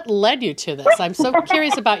 and what led you to this? I'm so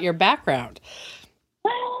curious about your background.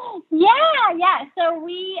 Yeah. So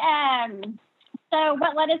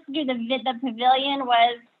what led us to do the pavilion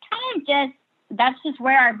was kind of that's just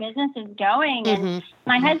where our business is going. And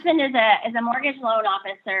my husband is a mortgage loan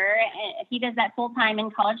officer. And he does that full time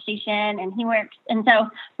in College Station, and he works. And so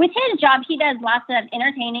with his job, he does lots of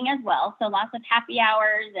entertaining as well. So lots of happy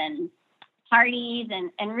hours and parties,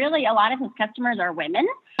 and really a lot of his customers are women.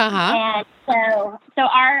 And so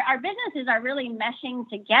our businesses are really meshing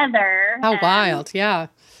together. How wild. Yeah.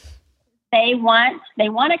 They want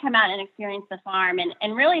to come out and experience the farm,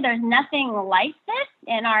 and really there's nothing like this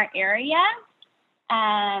in our area.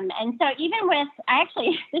 And so even with,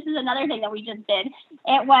 this is another thing that we just did.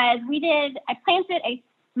 I planted a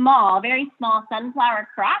very small sunflower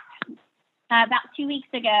crop about 2 weeks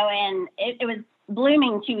ago, and it was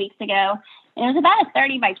blooming 2 weeks ago. And it was about a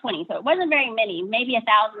 30 by 20, so it wasn't very many, maybe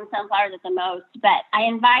 1,000 sunflowers at the most. But I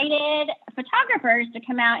invited photographers to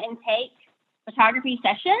come out and take photography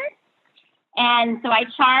sessions. And so I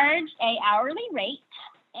charged an hourly rate.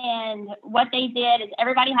 And what they did is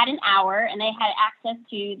everybody had an hour, and they had access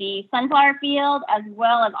to the sunflower field as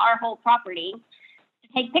well as our whole property to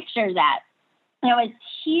take pictures at. And it was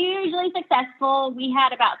hugely successful. We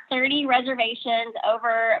had about 30 reservations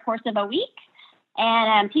over a course of a week.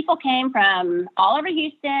 And people came from all over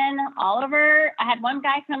Houston, all over. I had one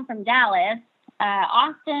guy come from Dallas.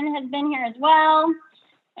 Austin has been here as well.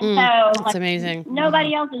 And so that's amazing.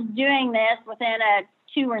 Nobody else is doing this within a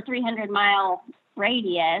 200 or 300 mile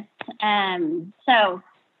radius. So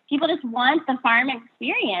people just want the farm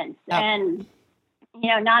experience. And,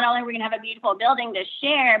 not only are we going to have a beautiful building to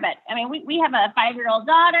share, but I mean, we have a 5-year-old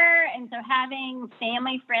daughter. And so having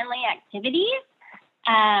family friendly activities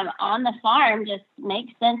on the farm just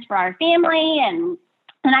makes sense for our family. And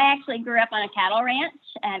I actually grew up on a cattle ranch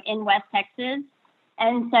in West Texas.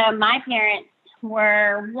 And so my parents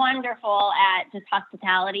were wonderful at just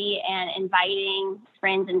hospitality and inviting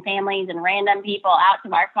friends and families and random people out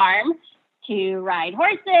to our farm to ride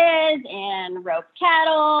horses and rope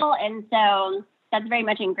cattle. And so that's very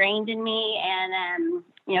much ingrained in me. And,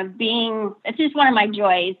 it's just one of my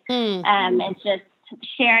joys. It's just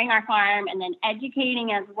sharing our farm and then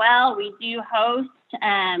educating as well. We do host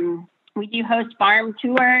farm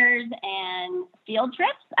tours and field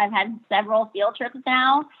trips. I've had several field trips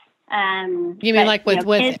now. You mean like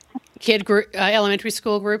with kid group, elementary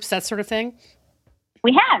school groups, that sort of thing?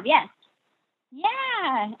 We have, yes.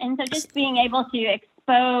 Yeah. And so just being able to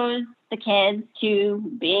expose the kids to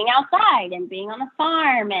being outside and being on the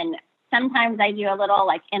farm. And sometimes I do a little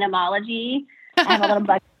like entomology. I have a little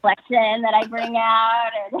bug collection that I bring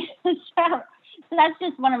out. And so that's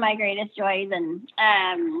just one of my greatest joys. And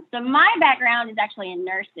so my background is actually in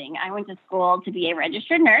nursing. I went to school to be a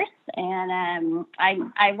registered nurse, and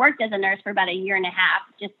I worked as a nurse for about 1.5 years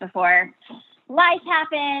just before life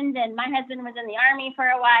happened. And my husband was in the Army for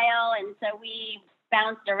a while, and so we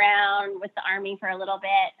bounced around with the Army for a little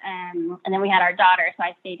bit. And then we had our daughter, so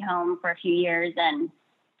I stayed home for a few years. And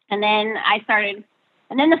then I started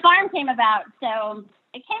And then the farm came about. So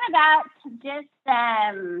it came about just,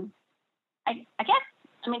 I guess,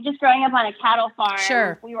 just growing up on a cattle farm.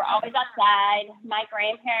 Sure. We were always outside. My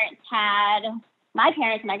parents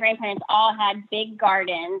and my grandparents all had big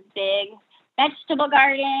gardens, big vegetable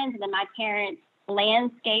gardens. And then my parents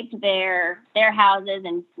landscaped their houses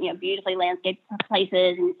and, beautifully landscaped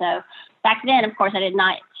places. And so back then, of course, I did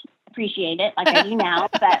not appreciate it like I do now.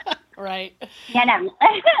 But right. Yeah, no.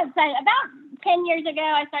 So about 10 years ago,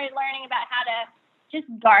 I started learning about how to just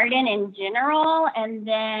garden in general, and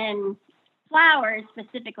then flowers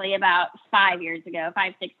specifically about 6 years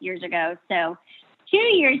ago. So 2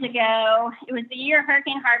 years ago, it was the year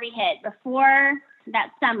Hurricane Harvey hit. Before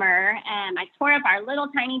that summer, I tore up our little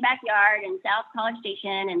tiny backyard in South College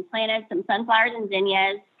Station and planted some sunflowers and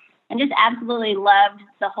zinnias, and just absolutely loved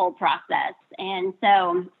the whole process. And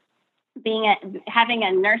so having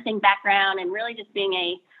a nursing background and really just being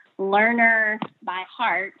a learner by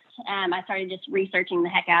heart, I started just researching the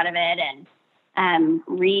heck out of it and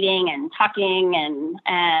reading and talking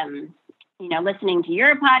and listening to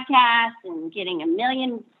your podcast and getting a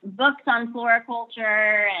million books on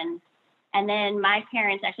floriculture. And then my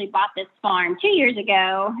parents actually bought this farm 2 years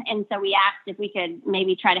ago. And so we asked if we could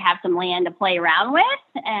maybe try to have some land to play around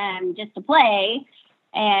with, just to play.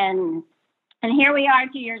 And here we are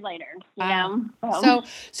 2 years later, So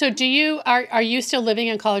are you still living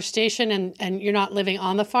in College Station and you're not living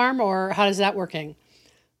on the farm, or how is that working?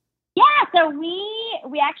 Yeah, so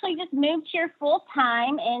we actually just moved here full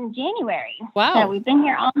time in January. Wow. So we've been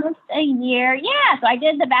here almost a year. Yeah, so I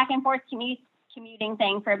did the back and forth commuting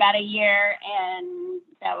thing for about a year, and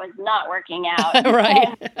that was not working out.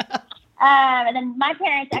 Right. And then my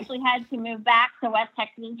parents actually had to move back to West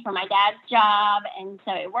Texas for my dad's job, and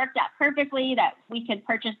so it worked out perfectly that we could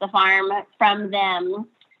purchase the farm from them.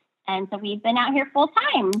 And so we've been out here full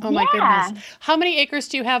time. Oh my goodness. How many acres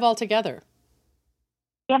do you have altogether?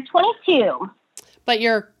 We have 22. But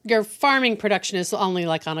your farming production is only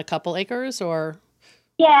like on a couple acres, or?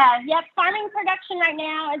 Yeah. Farming production right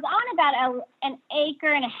now is on about an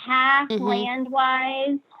acre and a half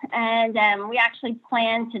land-wise. And we actually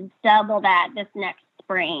plan to double that this next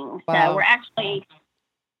spring. Wow. So we're actually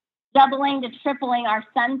doubling to tripling our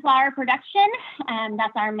sunflower production.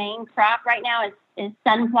 That's our main crop right now is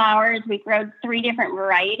sunflowers. We grow 3 different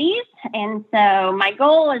varieties. And so my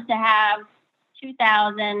goal is to have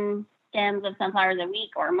 2,000 stems of sunflowers a week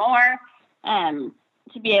or more,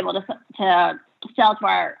 to be able to sell to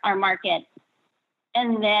our market.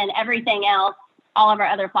 And then everything else, all of our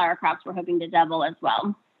other flower crops, we're hoping to double as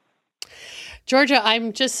well. Georgia,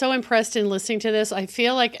 I'm just so impressed in listening to this. I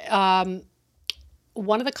feel like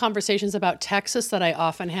one of the conversations about Texas that I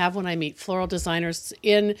often have when I meet floral designers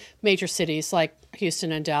in major cities like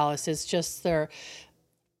Houston and Dallas is just their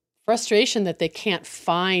frustration that they can't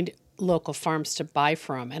find local farms to buy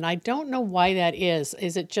from. And I don't know why that is.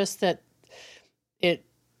 Is it just that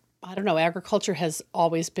agriculture has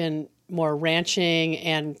always been more ranching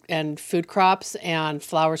and food crops, and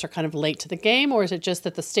flowers are kind of late to the game? Or is it just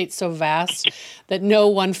that the state's so vast that no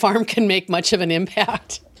one farm can make much of an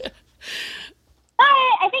impact?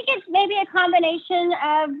 I think it's maybe a combination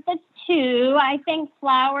of the two. I think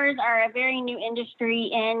flowers are a very new industry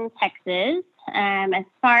in Texas. As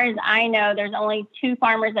far as I know, there's only 2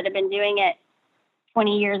 farmers that have been doing it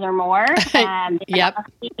 20 years or more.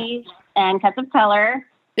 Yep. And Cuts of Color,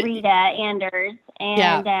 Rita Anders.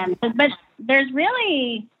 And but there's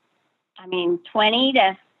really, 20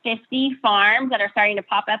 to 50 farms that are starting to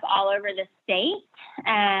pop up all over the state.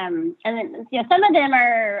 And then, some of them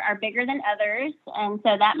are bigger than others, and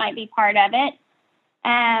so that might be part of it.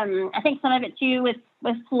 I think some of it too with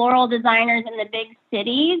floral designers in the big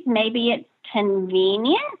cities, maybe it's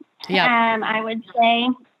convenient. Yeah. I would say,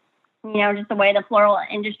 just the way the floral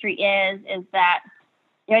industry is that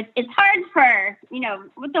it's hard for,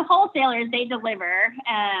 with the wholesalers, they deliver,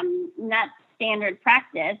 not standard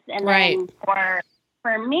practice. And right. Then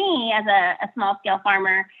for me as a small scale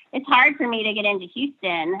farmer, it's hard for me to get into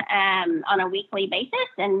Houston on a weekly basis,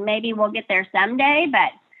 and maybe we'll get there someday, but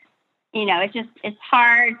it's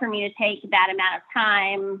hard for me to take that amount of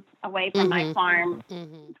time away from my farm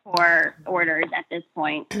for orders at this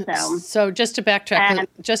point. So just to backtrack,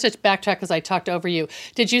 because I talked over you,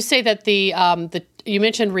 did you say that you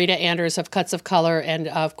mentioned Rita Anders of Cuts of Color, and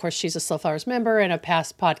of course she's a Slow Flowers member and a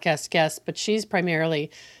past podcast guest, but she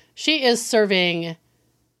is serving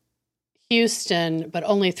Houston, but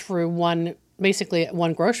only through basically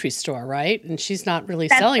one grocery store, right? And she's not really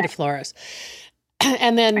selling to florists.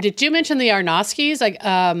 And then did you mention the Arnoskis, like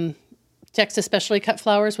Texas Specialty Cut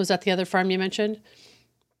Flowers? Was that the other farm you mentioned?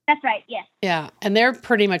 That's right, yes. Yeah, and they're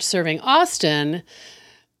pretty much serving Austin.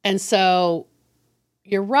 And so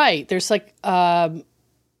you're right. There's like, their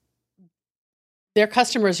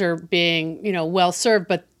customers are being, well served,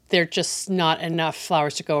 but they're just not enough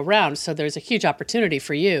flowers to go around. So there's a huge opportunity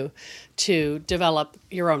for you to develop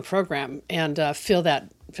your own program and fill that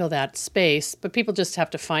space. But people just have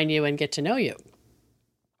to find you and get to know you.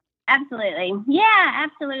 Absolutely. Yeah,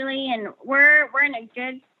 absolutely. And we're in a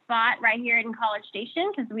good spot right here in College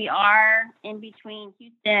Station because we are in between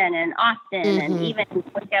Houston and Austin, and even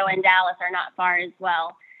Waco and Dallas are not far as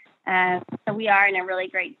well. So we are in a really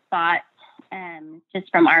great spot.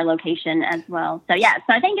 Just from our location as well. So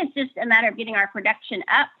I think it's just a matter of getting our production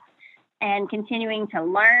up and continuing to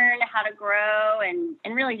learn how to grow and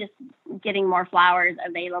really just getting more flowers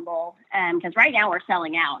available. Because right now we're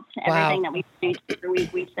selling out. Everything that we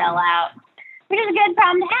produce, we sell out, which is a good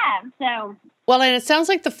problem to have. So. Well, and it sounds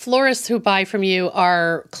like the florists who buy from you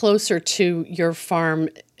are closer to your farm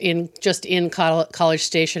in College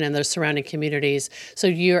Station and the surrounding communities. So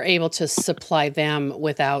you're able to supply them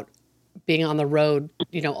without being on the road,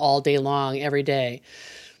 all day long, every day.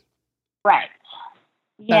 Right.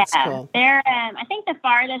 Yeah. That's cool. I think the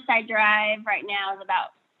farthest I drive right now is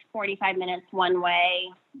about 45 minutes one way.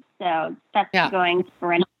 So that's going to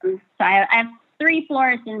Brenham. So I have 3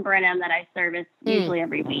 florists in Brenham that I service usually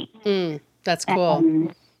every week. That's cool.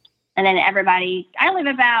 And then I live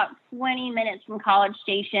about 20 minutes from College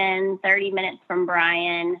Station, 30 minutes from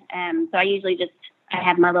Bryan. So I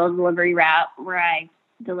have my little delivery route where I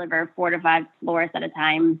deliver 4 to 5 florists at a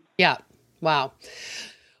time. Yeah. Wow.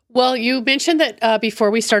 Well, you mentioned that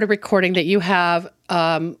before we started recording that you have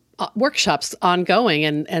workshops ongoing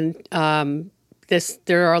and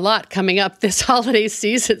there are a lot coming up this holiday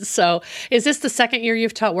season. So is this the second year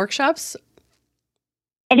you've taught workshops?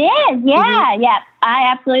 It is. Yeah. Yeah. I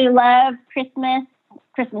absolutely love Christmas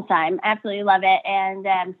time. Absolutely love it. And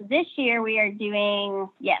so this year we're doing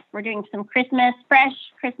some fresh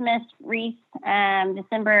Christmas wreaths,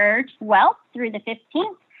 December 12th through the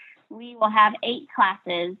 15th. We will have 8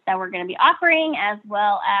 classes that we're going to be offering, as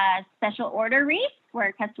well as special order wreaths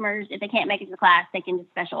where customers, if they can't make it to the class, they can just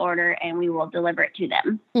special order and we will deliver it to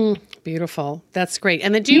them. Beautiful. That's great.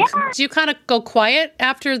 And then do you kind of go quiet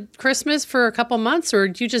after Christmas for a couple months, or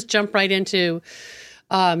do you just jump right into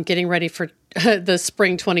getting ready for the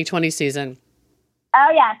spring 2020 season? Oh,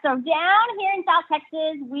 yeah. So down here in South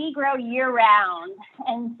Texas, we grow year-round.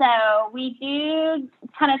 And so we do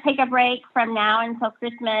kind of take a break from now until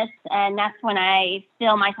Christmas, and that's when I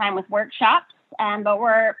fill my time with workshops. But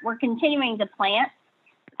we're continuing to plant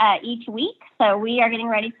each week. So we are getting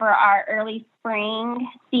ready for our early spring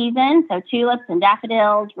season. So tulips and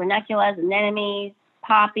daffodils, ranunculus, anemones,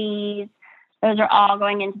 poppies, those are all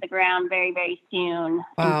going into the ground very, very soon.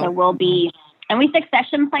 Wow. And so we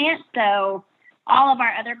succession plant. So all of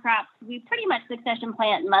our other crops, we pretty much succession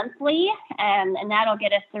plant monthly, and that'll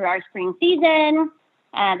get us through our spring season.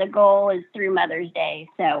 The goal is through Mother's Day.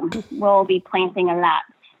 So we'll be planting a lot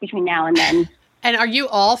between now and then. And are you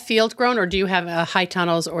all field grown, or do you have high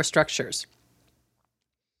tunnels or structures?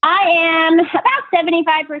 I am about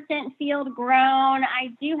 75% field grown.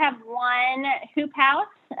 I do have one hoop house,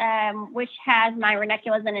 which has my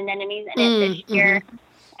ranunculus and anemones in it this year.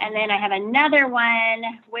 And then I have another one,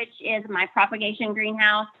 which is my propagation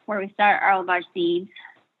greenhouse, where we start all of our seeds.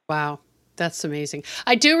 Wow, that's amazing.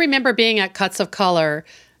 I do remember being at Cuts of Color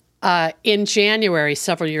in January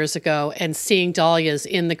several years ago and seeing dahlias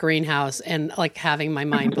in the greenhouse and like having my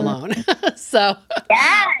mind blown. So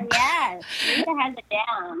yeah, Lisa has it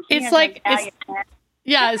down.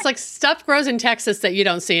 It's like stuff grows in Texas that you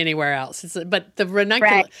don't see anywhere else. But the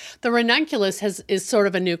ranunculus is sort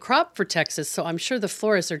of a new crop for Texas, so I'm sure the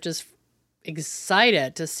florists are just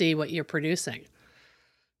excited to see what you're producing.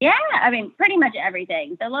 Yeah, I mean, pretty much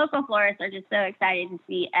everything. The local florists are just so excited to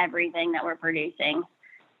see everything that we're producing.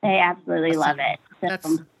 They absolutely love it.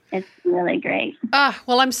 So it's really great.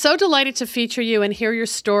 Well, I'm so delighted to feature you and hear your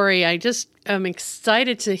story. I just am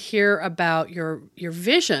excited to hear about your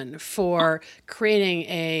vision for creating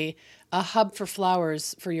a hub for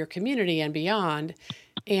flowers for your community and beyond.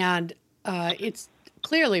 And it's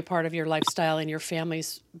clearly part of your lifestyle and your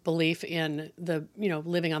family's belief in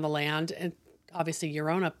living on the land and obviously your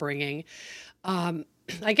own upbringing. I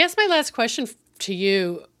guess my last question to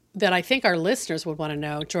you that I think our listeners would want to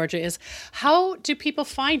know, Georgia, is how do people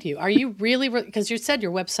find you? Are you really, because you said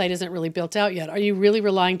your website isn't really built out yet, are you really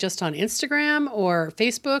relying just on Instagram or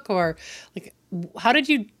Facebook, or like, how did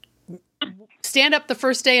you stand up the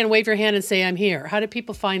first day and wave your hand and say, I'm here? How did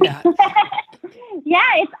people find that? Yeah,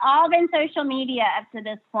 it's all been social media up to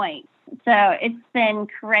this point. So it's been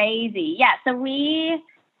crazy. Yeah, so we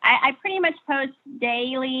I pretty much post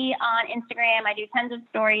daily on Instagram. I do tons of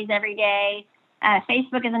stories every day.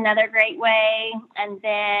 Facebook is another great way. And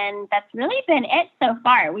then that's really been it so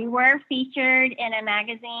far. We were featured in a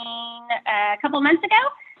magazine a couple months ago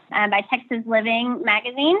by Texas Living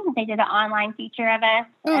magazine. They did an online feature of us.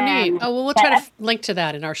 Oh, neat. Oh, well, we'll try to link to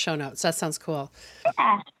that in our show notes. That sounds cool.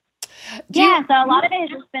 Yeah. So a lot of it has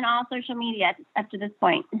just been all social media up to this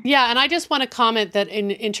point. Yeah. And I just want to comment that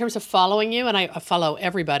in terms of following you, and I follow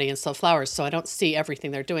everybody in Slow Flowers, so I don't see everything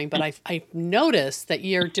they're doing, but I've noticed that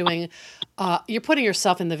you're doing, you're putting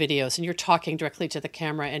yourself in the videos and you're talking directly to the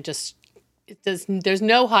camera, and just, there's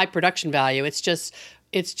no high production value. It's just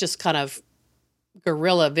kind of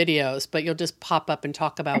guerrilla videos, but you'll just pop up and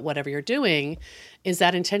talk about whatever you're doing. Is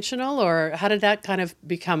that intentional, or how did that kind of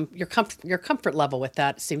become your comfort level with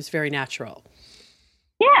that? Seems very natural.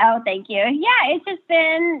 Yeah. Oh, thank you. Yeah, it's just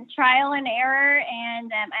been trial and error,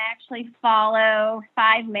 and I actually follow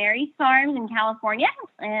 5 Mary's Farms in California,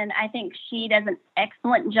 and I think she does an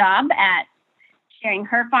excellent job at sharing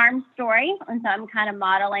her farm story, and so I'm kind of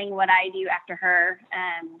modeling what I do after her.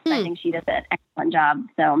 I think she does an excellent job.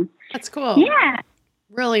 So that's cool. Yeah.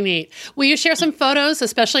 Really neat. Will you share some photos,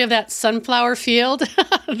 especially of that sunflower field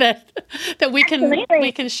that we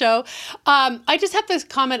can show? I just have to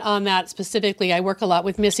comment on that specifically. I work a lot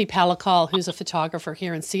with Missy Palikal, who's a photographer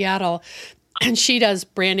here in Seattle, and she does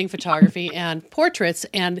branding photography and portraits.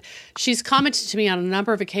 And she's commented to me on a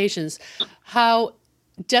number of occasions how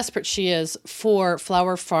desperate she is for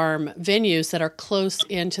flower farm venues that are close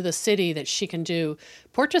into the city that she can do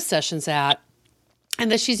portrait sessions at. And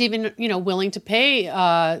that she's even, willing to pay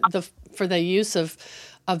for the use of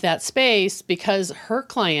that space, because her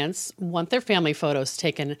clients want their family photos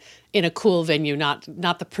taken in a cool venue, not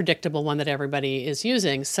the predictable one that everybody is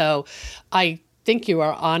using. So I think you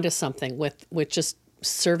are onto something with just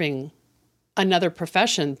serving another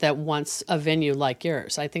profession that wants a venue like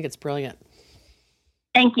yours. I think it's brilliant.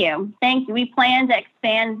 Thank you. We plan to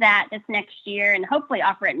expand that this next year and hopefully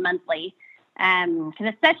offer it monthly. Because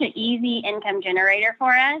it's such an easy income generator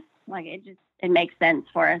for us. Like it makes sense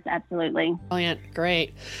for us. Absolutely. Brilliant.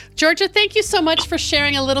 Great. Georgia, thank you so much for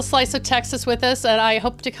sharing a little slice of Texas with us. And I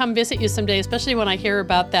hope to come visit you someday, especially when I hear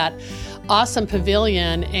about that awesome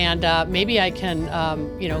pavilion. And maybe I can,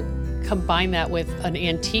 combine that with an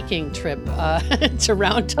antiquing trip to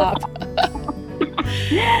Round Top.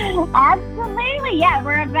 Absolutely. Yeah.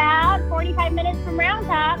 We're about 45 minutes from Round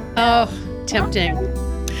Top. Oh, tempting.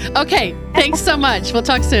 Okay, thanks so much. We'll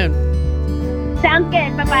talk soon. Sounds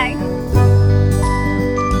good. Bye-bye.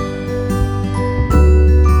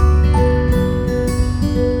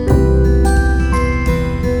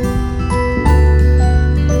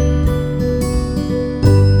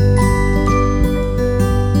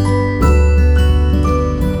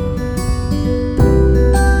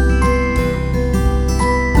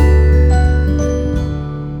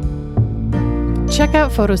 Check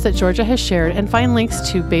out photos that Georgia has shared and find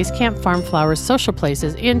links to Basecamp Farm Flowers social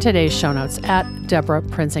places in today's show notes at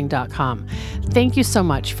DeborahPrinzing.com. Thank you so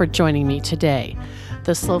much for joining me today.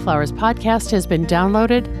 The Slow Flowers podcast has been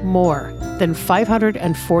downloaded more than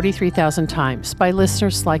 543,000 times by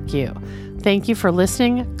listeners like you. Thank you for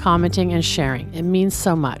listening, commenting, and sharing. It means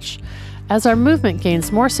so much. As our movement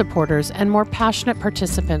gains more supporters and more passionate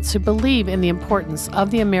participants who believe in the importance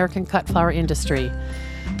of the American cut flower industry,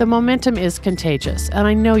 the momentum is contagious, and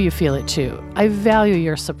I know you feel it too. I value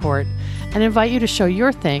your support and invite you to show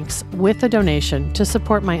your thanks with a donation to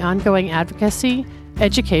support my ongoing advocacy,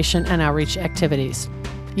 education, and outreach activities.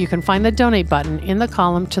 You can find the donate button in the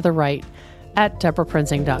column to the right at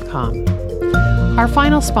DeborahPrinzing.com. Our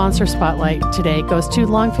final sponsor spotlight today goes to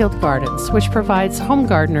Longfield Gardens, which provides home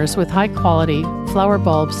gardeners with high-quality flower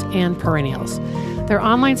bulbs and perennials. Their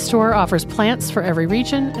online store offers plants for every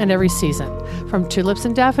region and every season, from tulips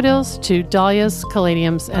and daffodils to dahlias,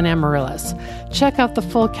 caladiums, and amaryllis. Check out the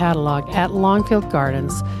full catalog at Longfield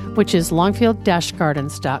Gardens, which is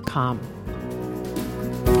longfield-gardens.com.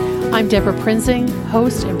 I'm Deborah Prinzing,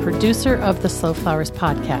 host and producer of the Slow Flowers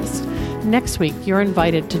podcast. Next week, you're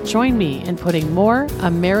invited to join me in putting more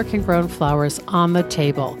American-grown flowers on the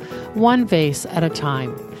table, one vase at a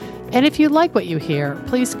time. And if you like what you hear,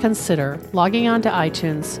 please consider logging on to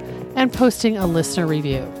iTunes and posting a listener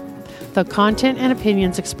review. The content and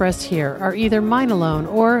opinions expressed here are either mine alone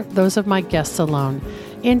or those of my guests alone,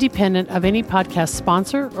 independent of any podcast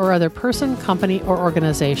sponsor or other person, company, or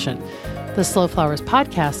organization. The Slow Flowers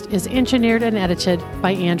podcast is engineered and edited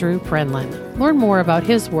by Andrew Brenlin. Learn more about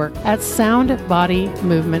his work at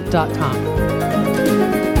soundbodymovement.com.